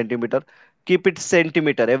everything in centimeter. Keep it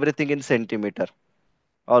centimeter. Everything in centimeter.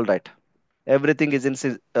 All right. Everything is in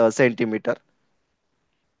centimeter.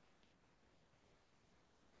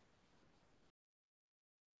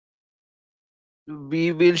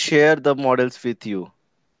 We will share the models with you.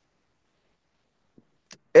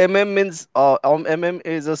 Means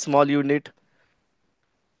is a small unit,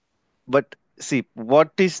 but see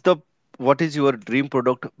what is your dream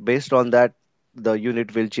product, based on that the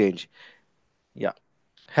unit will change. Yeah.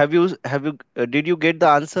 Have you did you get the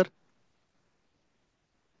answer?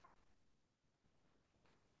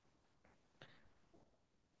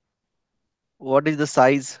 What is the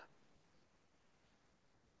size?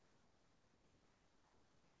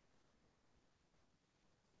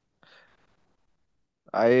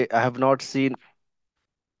 I have not seen,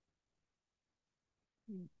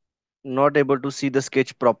 not able to see the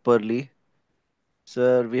sketch properly.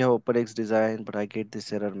 Sir, we have OpenX design, but I get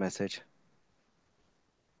this error message.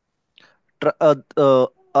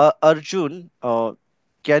 Arjun,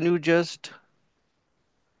 Can you just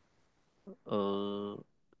uh,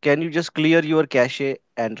 can you just clear your cache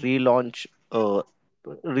and relaunch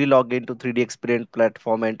relog into 3D Experience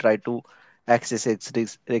platform and try to access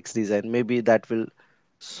X design? Maybe that will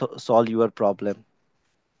solve your problem.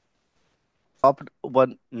 Dropped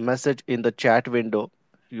one message in the chat window.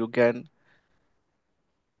 You can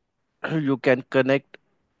you can connect.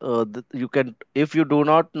 You can, if you do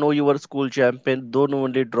not know your school champion, don't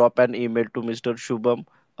only drop an email to Mr. Shubham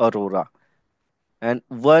Arora, and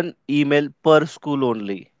one email per school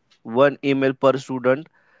only, one email per student.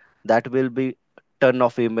 That will be ton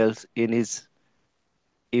of emails in his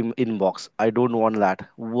inbox. I don't want that.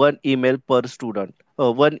 One email per student,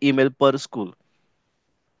 one email per school.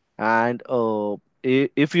 And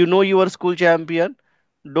if you know your school champion,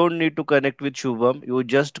 don't need to connect with Shubham. You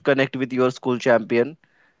just connect with your school champion,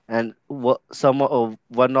 and one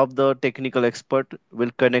of the technical expert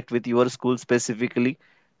will connect with your school specifically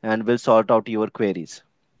and will sort out your queries.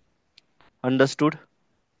 Understood?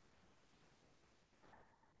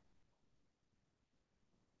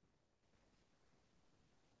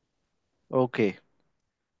 Okay.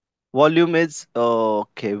 Volume is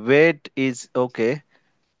okay. Weight is okay.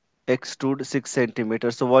 Extrude 6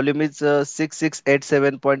 centimeters. So volume is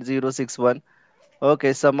 6687.061.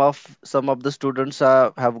 Okay, some of the students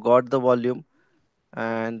have got the volume,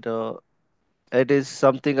 and it is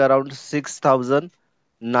something around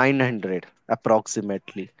 6,900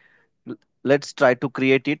 approximately. L- Let's try to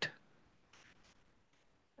create it,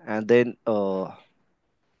 and then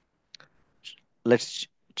let's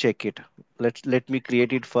check it. Let me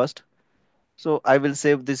create it first. So I will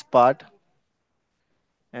save this part,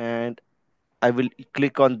 and I will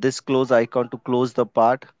click on this close icon to close the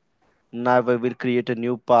part. Now I will create a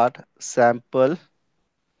new part, sample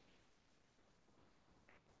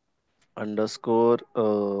underscore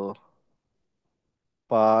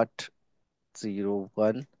part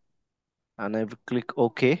 01, and I will click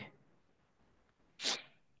OK.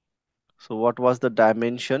 So what was the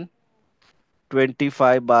dimension?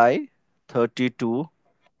 25 by 32,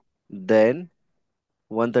 then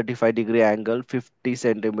 135-degree angle, 50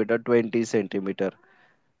 centimeter, 20 centimeter.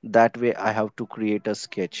 That way I have to create a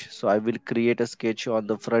sketch. So I will create a sketch on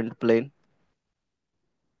the front plane.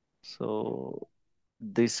 So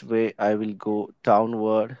this way I will go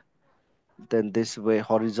downward, then this way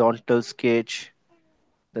horizontal sketch.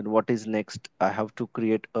 Then what is next? I have to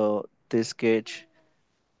create a this sketch,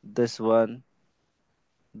 this one,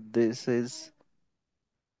 this is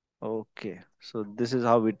okay. So this is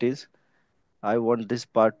how it is. I want this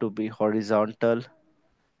part to be horizontal.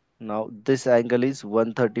 Now this angle is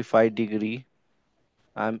 135-degree.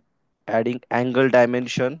 I'm adding angle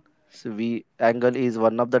dimension. So we angle is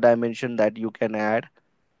one of the dimension that you can add.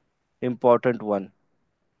 Important one.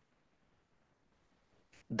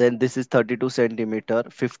 Then this is 32 centimeter,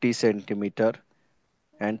 50 centimeter,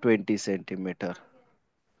 and 20 centimeter.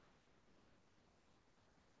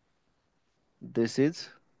 This is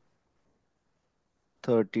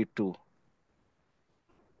 32.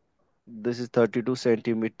 This is 32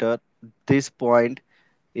 centimeter. This point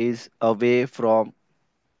is away from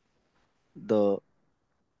the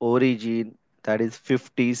origin, that is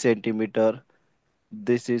 50 centimeter.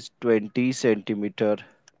 This is 20 centimeter.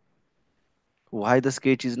 Why the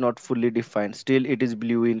sketch is not fully defined? Still it is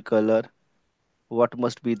blue in color. What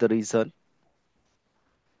must be the reason?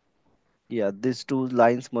 Yeah, these two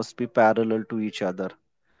lines must be parallel to each other.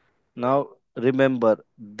 Now remember,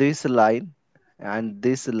 this line and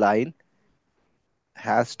this line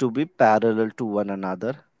has to be parallel to one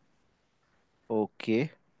another.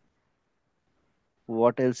 Okay.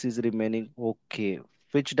 What else is remaining? Okay.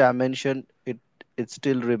 Which dimension it's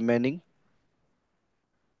still remaining?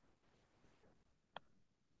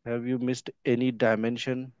 Have you missed any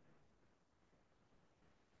dimension?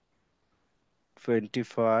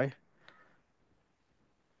 25.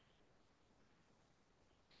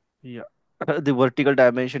 Yeah. The vertical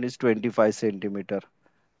dimension is 25 centimeter.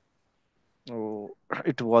 Oh,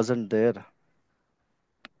 it wasn't there.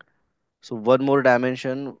 So one more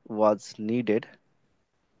dimension was needed.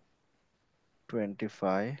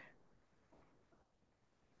 25,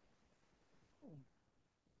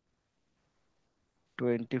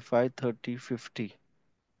 25, 30, 50.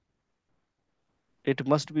 It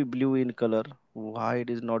must be blue in color. Why it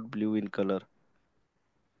is not blue in color?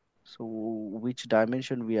 So which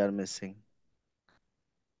dimension we are missing?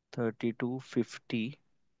 32, 50.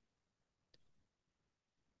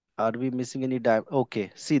 Are we missing any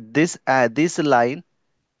Okay, see this line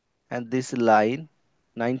and this line,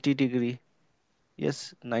 90-degree.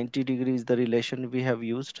 Yes, 90-degree is the relation we have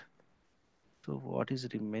used. So what is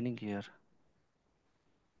remaining here?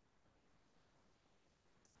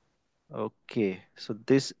 Okay, so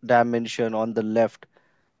this dimension on the left,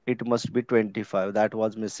 it must be 25. That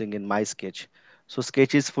was missing in my sketch. So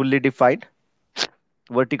sketch is fully defined.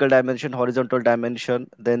 Vertical dimension, horizontal dimension,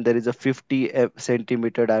 then there is a 50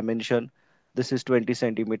 centimeter dimension. This is 20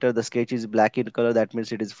 centimeter. The sketch is black in color. That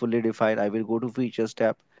means it is fully defined. I will go to features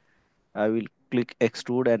tab. I will click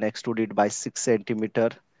extrude and extrude it by 6 centimeter,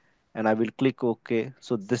 and I will click OK.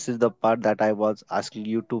 So this is the part that I was asking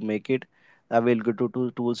you to make it. I will go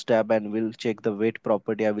to tools tab and will check the weight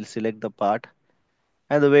property. I will select the part,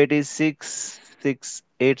 and the weight is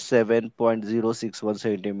 6687.061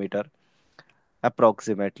 centimeter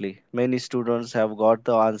approximately. Many students have got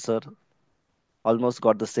the answer, almost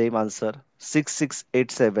got the same answer,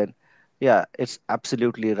 6687. Yeah, it's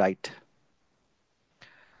absolutely right.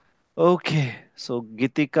 Okay, so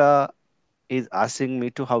Gitika is asking me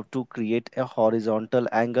to how to create a horizontal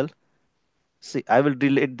angle. See, I will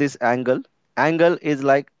delete this angle. Angle is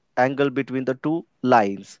like angle between the two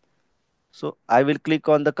lines. So I will click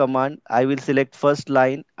on the command. I will select first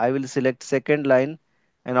line. I will select second line,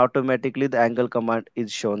 and automatically the angle command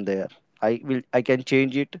is shown there. I can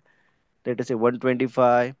change it. Let us say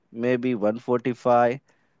 125, maybe 145.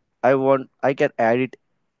 I can add it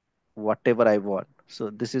whatever I want. So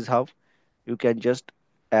this is how you can just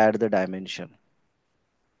add the dimension.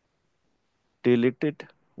 Delete it.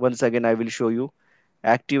 Once again, I will show you.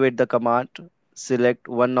 Activate the command. Select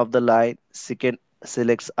one of the line. Second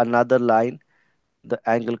selects another line. The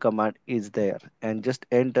angle command is there, and just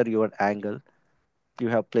enter your angle. You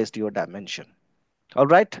have placed your dimension. All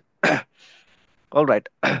right. All right.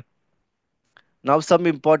 Now some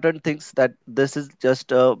important things, that this is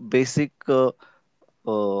just a basic.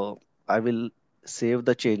 I will save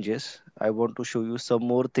the changes. I want to show you some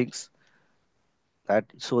more things, that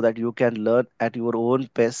so that you can learn at your own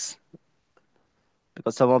pace,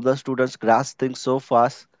 because some of the students grasp things so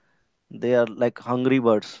fast. They are like hungry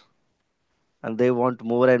birds, and they want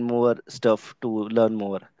more and more stuff to learn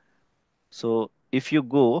more. So if you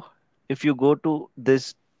go to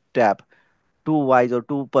this tab, two wise or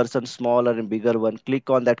two person smaller and bigger one, click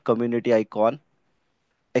on that community icon,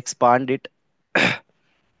 expand it.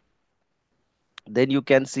 Then you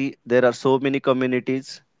can see there are so many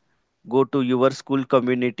communities. Go to your school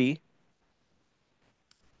community.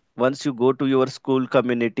 Once you go to your school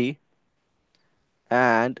community,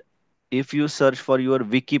 and if you search for your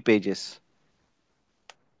wiki pages,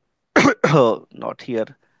 not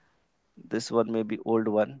here, this one may be old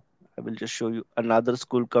one. I will just show you another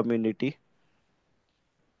school community.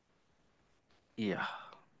 Yeah,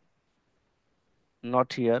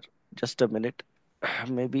 not here. Just a minute.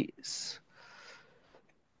 Maybe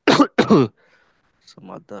some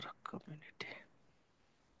other community.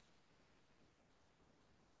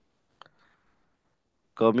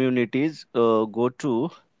 Communities, go to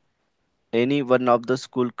any one of the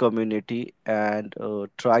school community, and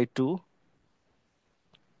try to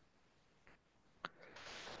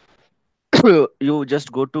you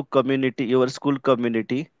just go to community, your school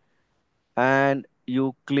community, and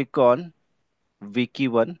you click on wiki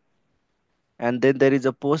one, and then there is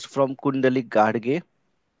a post from Kundalik Gadge.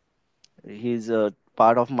 He's a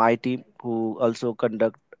part of my team who also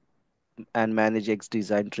conduct and manage X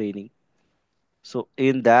design training. So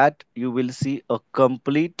in that you will see a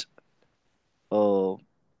complete uh,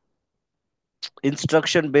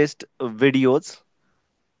 instruction based videos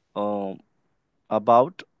um,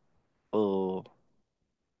 about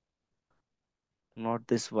not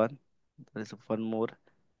this one. There is one more.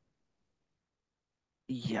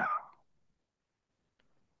 Yeah,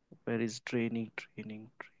 where is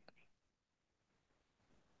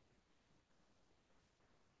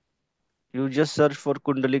You just search for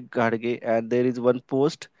Kundalik Gadge, and there is one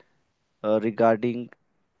post regarding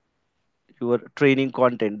your training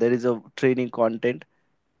content. There is a training content.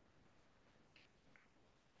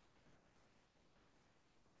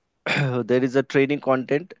 There is a training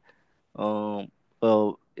content. Um,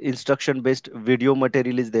 Instruction based video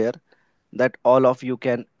material is there that all of you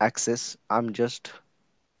can access. I'm just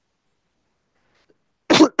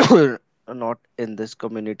not in this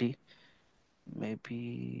community.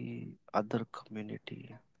 Maybe other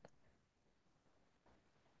community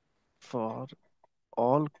for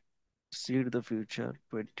all seed the future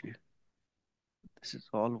 20. This is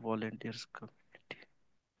all volunteers community.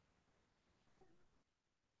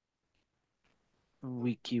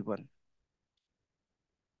 Wiki one.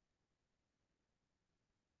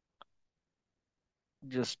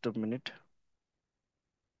 Just a minute.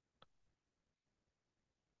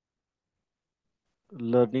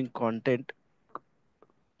 Learning content.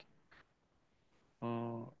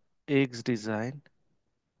 Uh, eggs design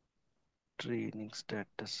training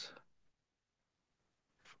status.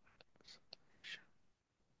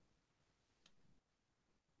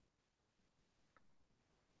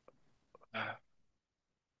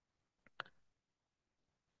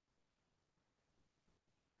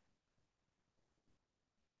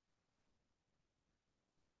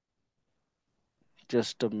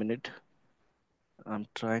 Just a minute. I'm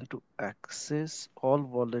trying to access all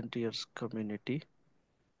volunteers community.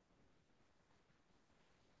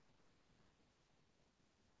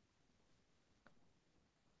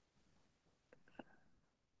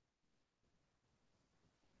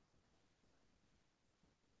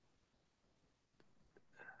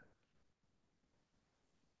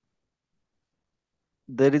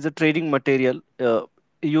 There is a training material.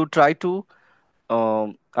 You try to.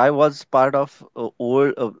 I was part of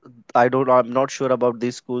old. I don't. I'm not sure about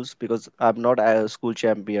these schools because I'm not a school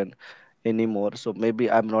champion anymore. So maybe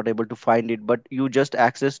I'm not able to find it. But you just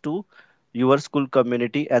access to your school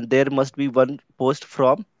community, and there must be one post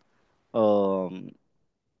from. Um,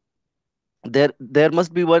 there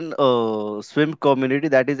must be one swim community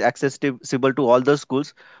that is accessible to all the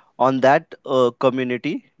schools. On that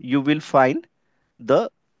community, you will find the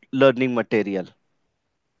learning material.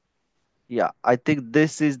 Yeah, I think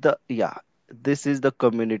this is the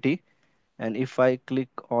community. And if I click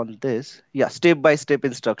on this, yeah, step by step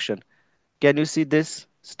instruction. Can you see this?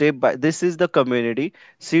 Step by this is the community.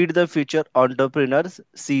 Seed the Future Entrepreneurs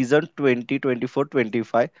Season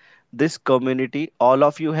 2024-25. This community, all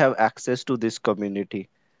of you have access to this community.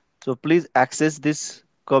 So please access this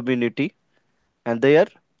community, and there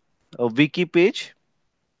a wiki page.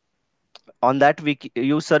 On that wiki,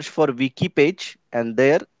 you search for wiki page, and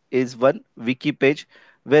there is one wiki page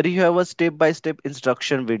where you have a step by step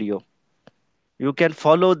instruction video. You can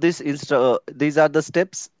follow these are the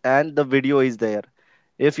steps, and the video is there.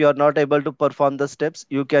 If you are not able to perform the steps,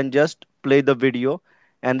 you can just play the video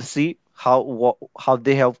and see how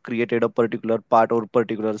they have created a particular part or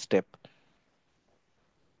particular step.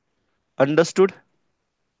 Understood?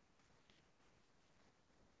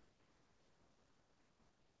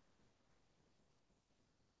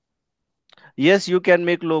 Yes, you can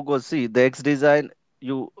make logos. See the X design.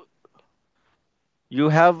 You you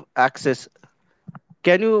have access.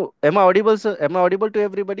 Can you, am I audible, sir? Am I audible to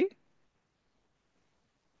everybody?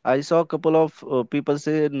 I saw a couple of people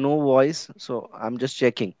say no voice, so I'm just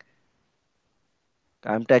checking.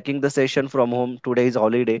 I'm taking the session from home. Today is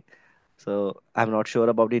holiday, so I'm not sure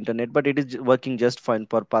about the internet, but it is working just fine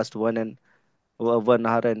for past 1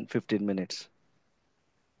 hour and 15 minutes.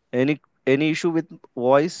 Any issue with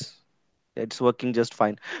voice? It's working just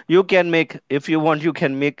fine. You can make, if you want, you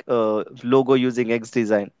can make a logo using X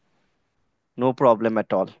design. No problem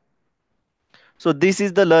at all. So this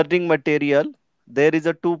is the learning material. There is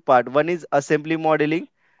a two part. One is assembly modeling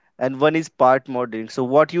and one is part modeling. So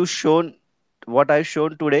what I've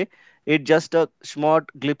shown today, it's just a small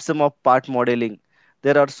glimpse of part modeling.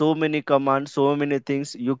 There are so many commands, so many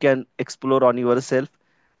things you can explore on yourself.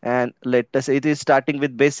 And let us say it is starting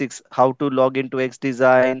with basics: how to log into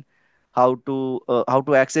Xdesign, how to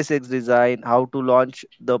access Xdesign, how to launch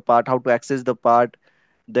the part, how to access the part,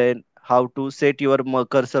 then how to set your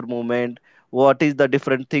cursor movement, what is the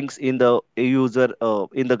different things in the user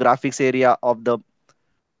in the graphics area of the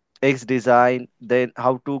X design, then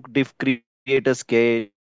how to create a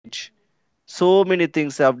sketch. So many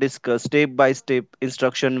things I've discussed, step by step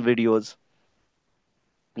instruction videos.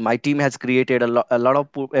 My team has created a lot of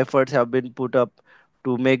efforts have been put up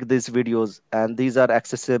to make these videos, and these are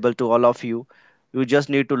accessible to all of you. You just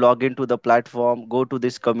need to log into the platform, go to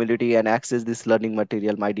this community, and access this learning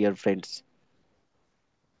material, my dear friends.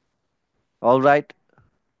 All right,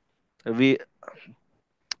 we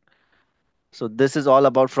so this is all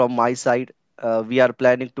about from my side. We are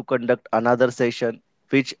planning to conduct another session,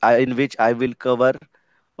 in which I will cover,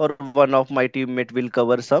 or one of my teammate will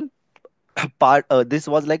cover some part. This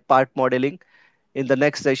was like part modeling. In the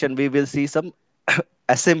next session, we will see some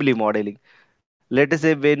assembly modeling. Let us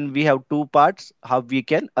say when we have two parts, how we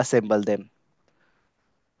can assemble them.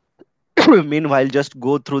 Meanwhile, just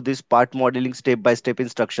go through this part modeling step by step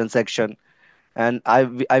instruction section, and I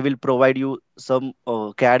will provide you some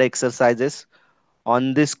CAD exercises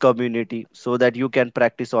on this community so that you can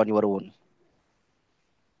practice on your own.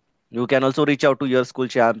 You can also reach out to your school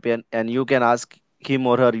champion and you can ask him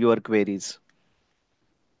or her your queries.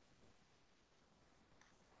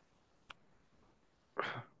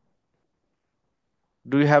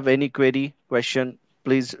 Do you have any query, question?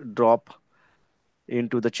 Please drop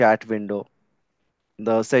into the chat window.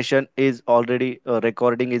 The session is already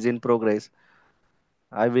recording is in progress.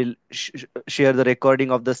 I will share the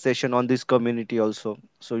recording of the session on this community also.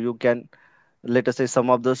 So you can, let us say some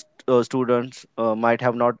of the students might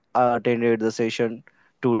have not attended the session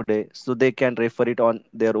today, so they can refer it on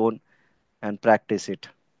their own and practice it.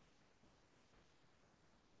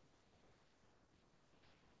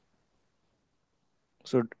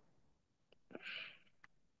 So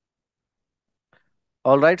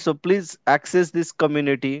All right, so please access this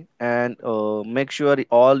community and make sure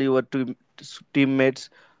all your teammates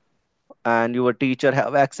and your teacher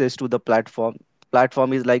have access to the platform.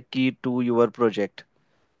 Platform is like key to your project,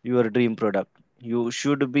 your dream product. You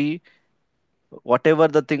should be whatever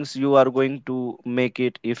the things you are going to make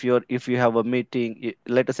it. If you have a meeting,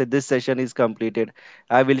 let us say this session is completed,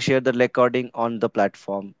 I will share the recording on the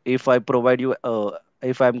platform. If I provide you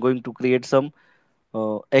if I'm going to create some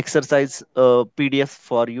exercise PDF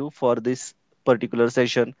for you for this particular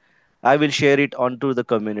session, I will share it onto the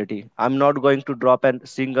community. I'm not going to drop a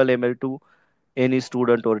single email to any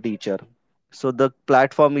student or teacher. So the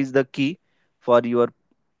platform is the key for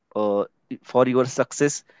uh, your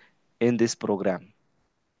success in this program.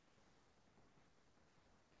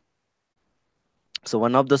 So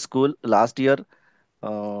one of the school last year,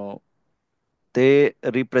 uh, they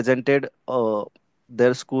represented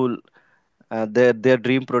their school, their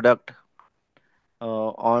dream product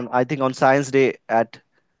on, I think, on Science Day at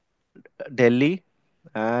Delhi,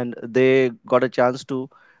 and they got a chance to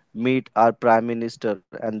meet our Prime Minister,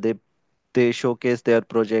 and they showcase their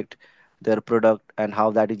project, their product, and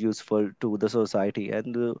how that is useful to the society.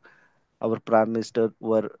 And our Prime Minister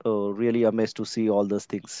were really amazed to see all those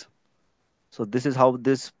things. So this is how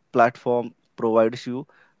this platform provides you.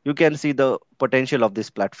 You can see the potential of this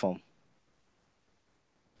platform.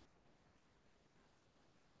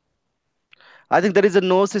 I think there is a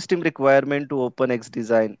no system requirement to open X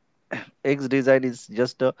design. X design is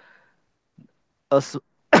just a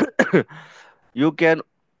you can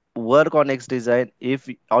work on X design if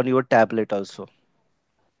on your tablet also.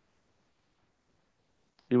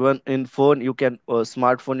 Even in phone, you can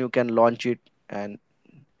smartphone you can launch it. And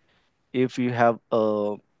if you have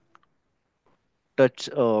a touch,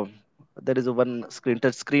 there is a one screen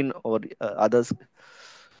touch screen or others.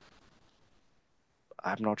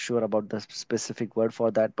 I'm not sure about the specific word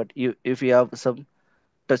for that, but if you have some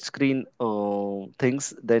touchscreen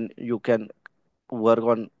things, then you can work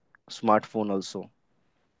on smartphone also.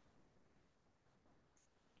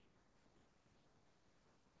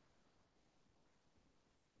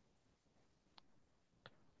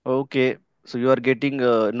 Okay, so you are getting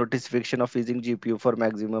a notification of using GPU for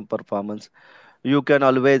maximum performance. You can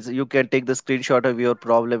take the screenshot of your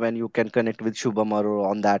problem and you can connect with Shubham or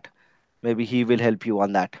on that. Maybe he will help you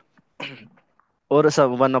on that, or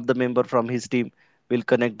some one of the member from his team will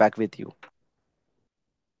connect back with you.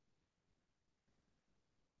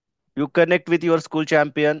 You connect with your school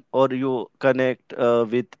champion or you connect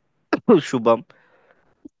with Shubham.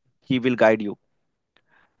 He will guide you.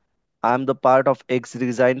 I'm the part of X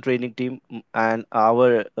Design training team, and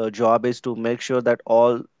our job is to make sure that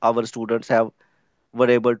all our students have were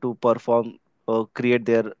able to perform, create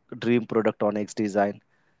their dream product on X Design.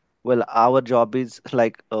 Well, our job is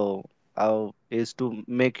to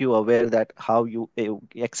make you aware that how you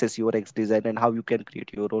access your X Design and how you can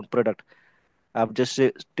create your own product. I've just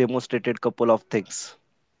demonstrated couple of things,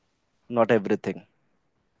 not everything.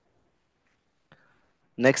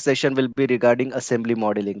 Next session will be regarding assembly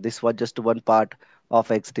modeling. This was just one part of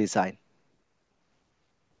X Design.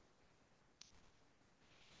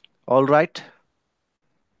 All right.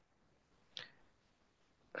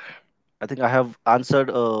 I think I have answered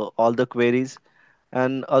all the queries.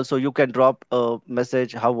 And also, you can drop a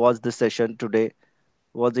message. How was the session today?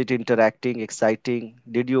 Was it interacting, exciting?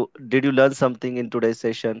 Did you learn something in today's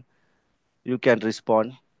session? You can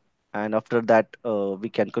respond, and after that, we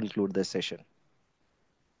can conclude the session.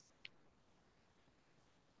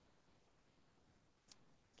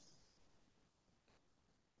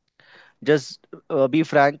 Just be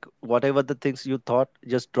frank. Whatever the things you thought,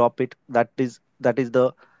 just drop it. That is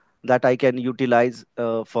the that I can utilize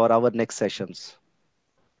for our next sessions.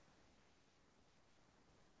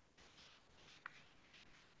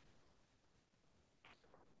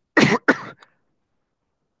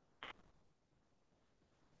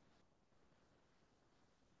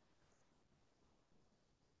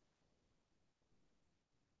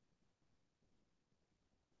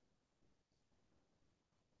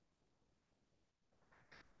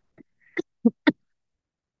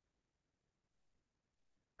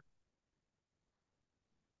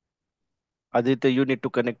 Aditya, you need to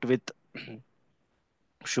connect with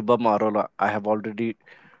Shubham Arola. I have already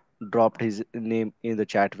dropped his name in the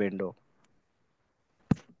chat window.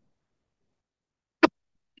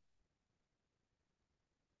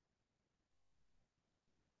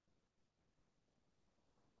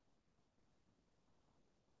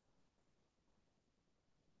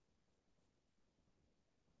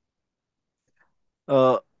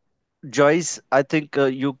 Uh, Joyce, I think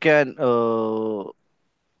you can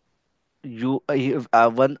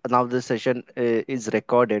one now the session is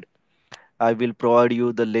recorded. I will provide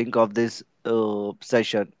you the link of this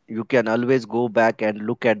session. You can always go back and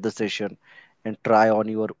look at the session and try on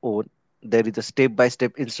your own. There is a step by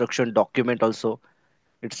step instruction document also.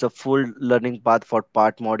 It's a full learning path for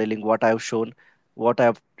part modeling. What I have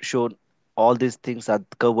shown, all these things are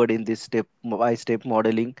covered in this step by step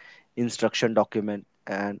modeling instruction document,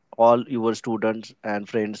 and all your students and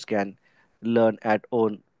friends can learn at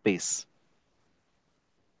own pace.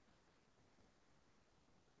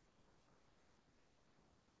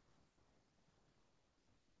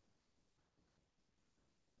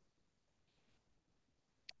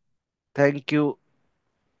 Thank you,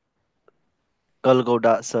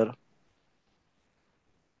 Kalgoda sir.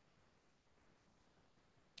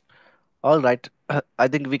 All right, I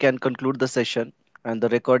think we can conclude the session, and the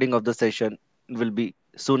recording of the session will be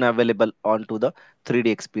soon available onto the 3D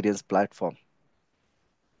experience platform.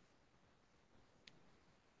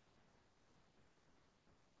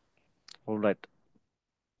 All right.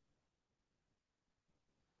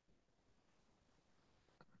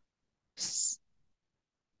 S-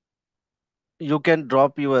 You can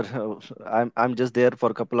drop your I'm just there for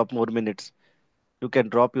a couple of more minutes. You can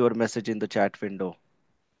drop your message in the chat window,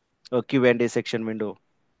 or Q&A section window.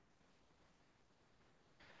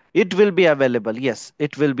 It will be available. Yes,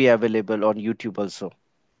 it will be available on YouTube also.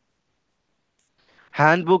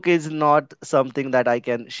 Handbook is not something that I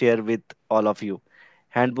can share with all of you.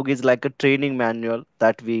 Handbook is like a training manual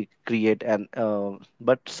that we create, and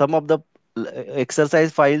but some of the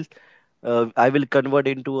exercise files I will convert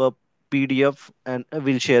into a PDF and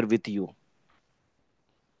will share with you.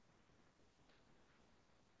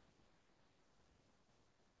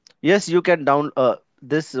 Yes, you can down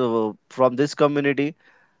this from this community.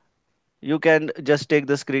 You can just take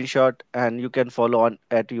the screenshot and you can follow on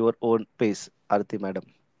at your own pace, Arti madam.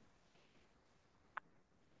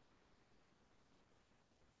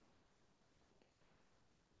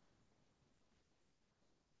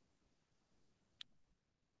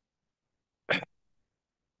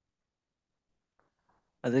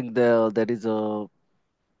 I think there is a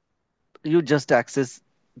you just access,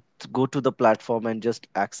 go to the platform and just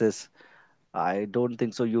access. I don't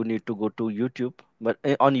think so. You need to go to YouTube, but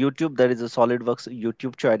on YouTube there is a SolidWorks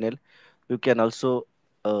YouTube channel. You can also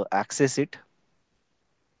access it.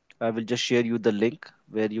 I will just share you the link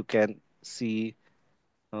where you can see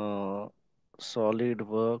uh,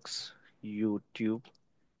 SolidWorks YouTube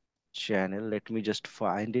channel. Let me just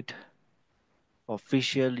find it.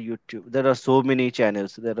 Official YouTube. There are so many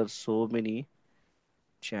channels. There are so many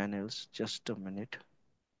channels. Just a minute.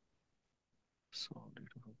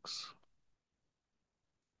 SolidWorks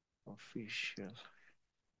official.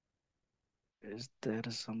 Is there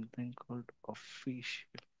something called official?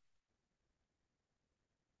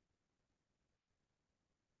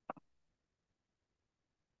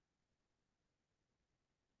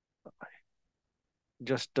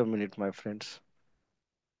 Just a minute, my friends.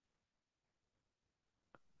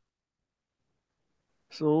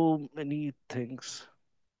 So many things.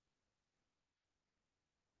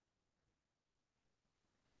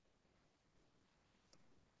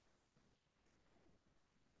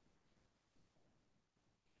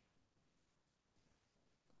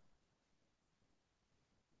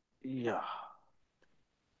 Yeah.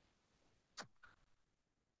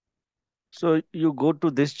 So you go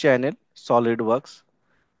to this channel, SolidWorks,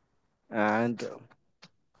 and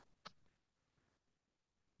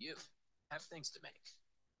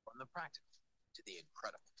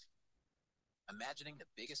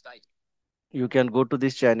you can go to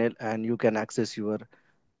this channel and you can access your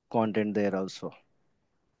content there also.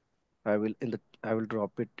 I will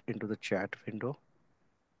drop it into the chat window.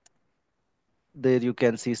 There you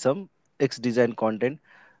can see some X design content,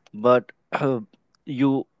 but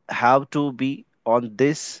you have to be on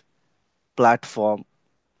this platform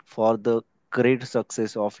for the great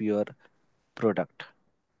success of your product.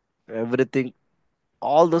 Everything,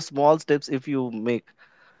 all the small steps, if you make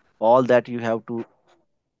all that, you have to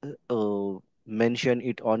mention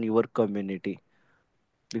it on your community,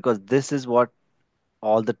 because this is what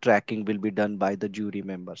all the tracking will be done by the jury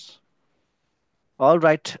members. All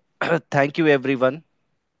right. Thank you, everyone.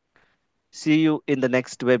 See you in the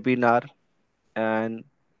next webinar, and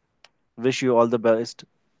wish you all the best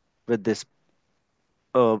with this.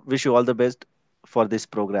 Wish you all the best for this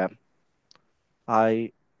program.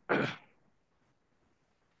 I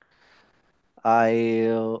I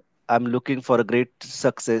am looking for a great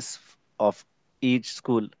success of each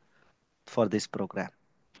school for this program.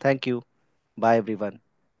 Thank you. Bye, everyone.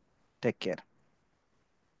 Take care.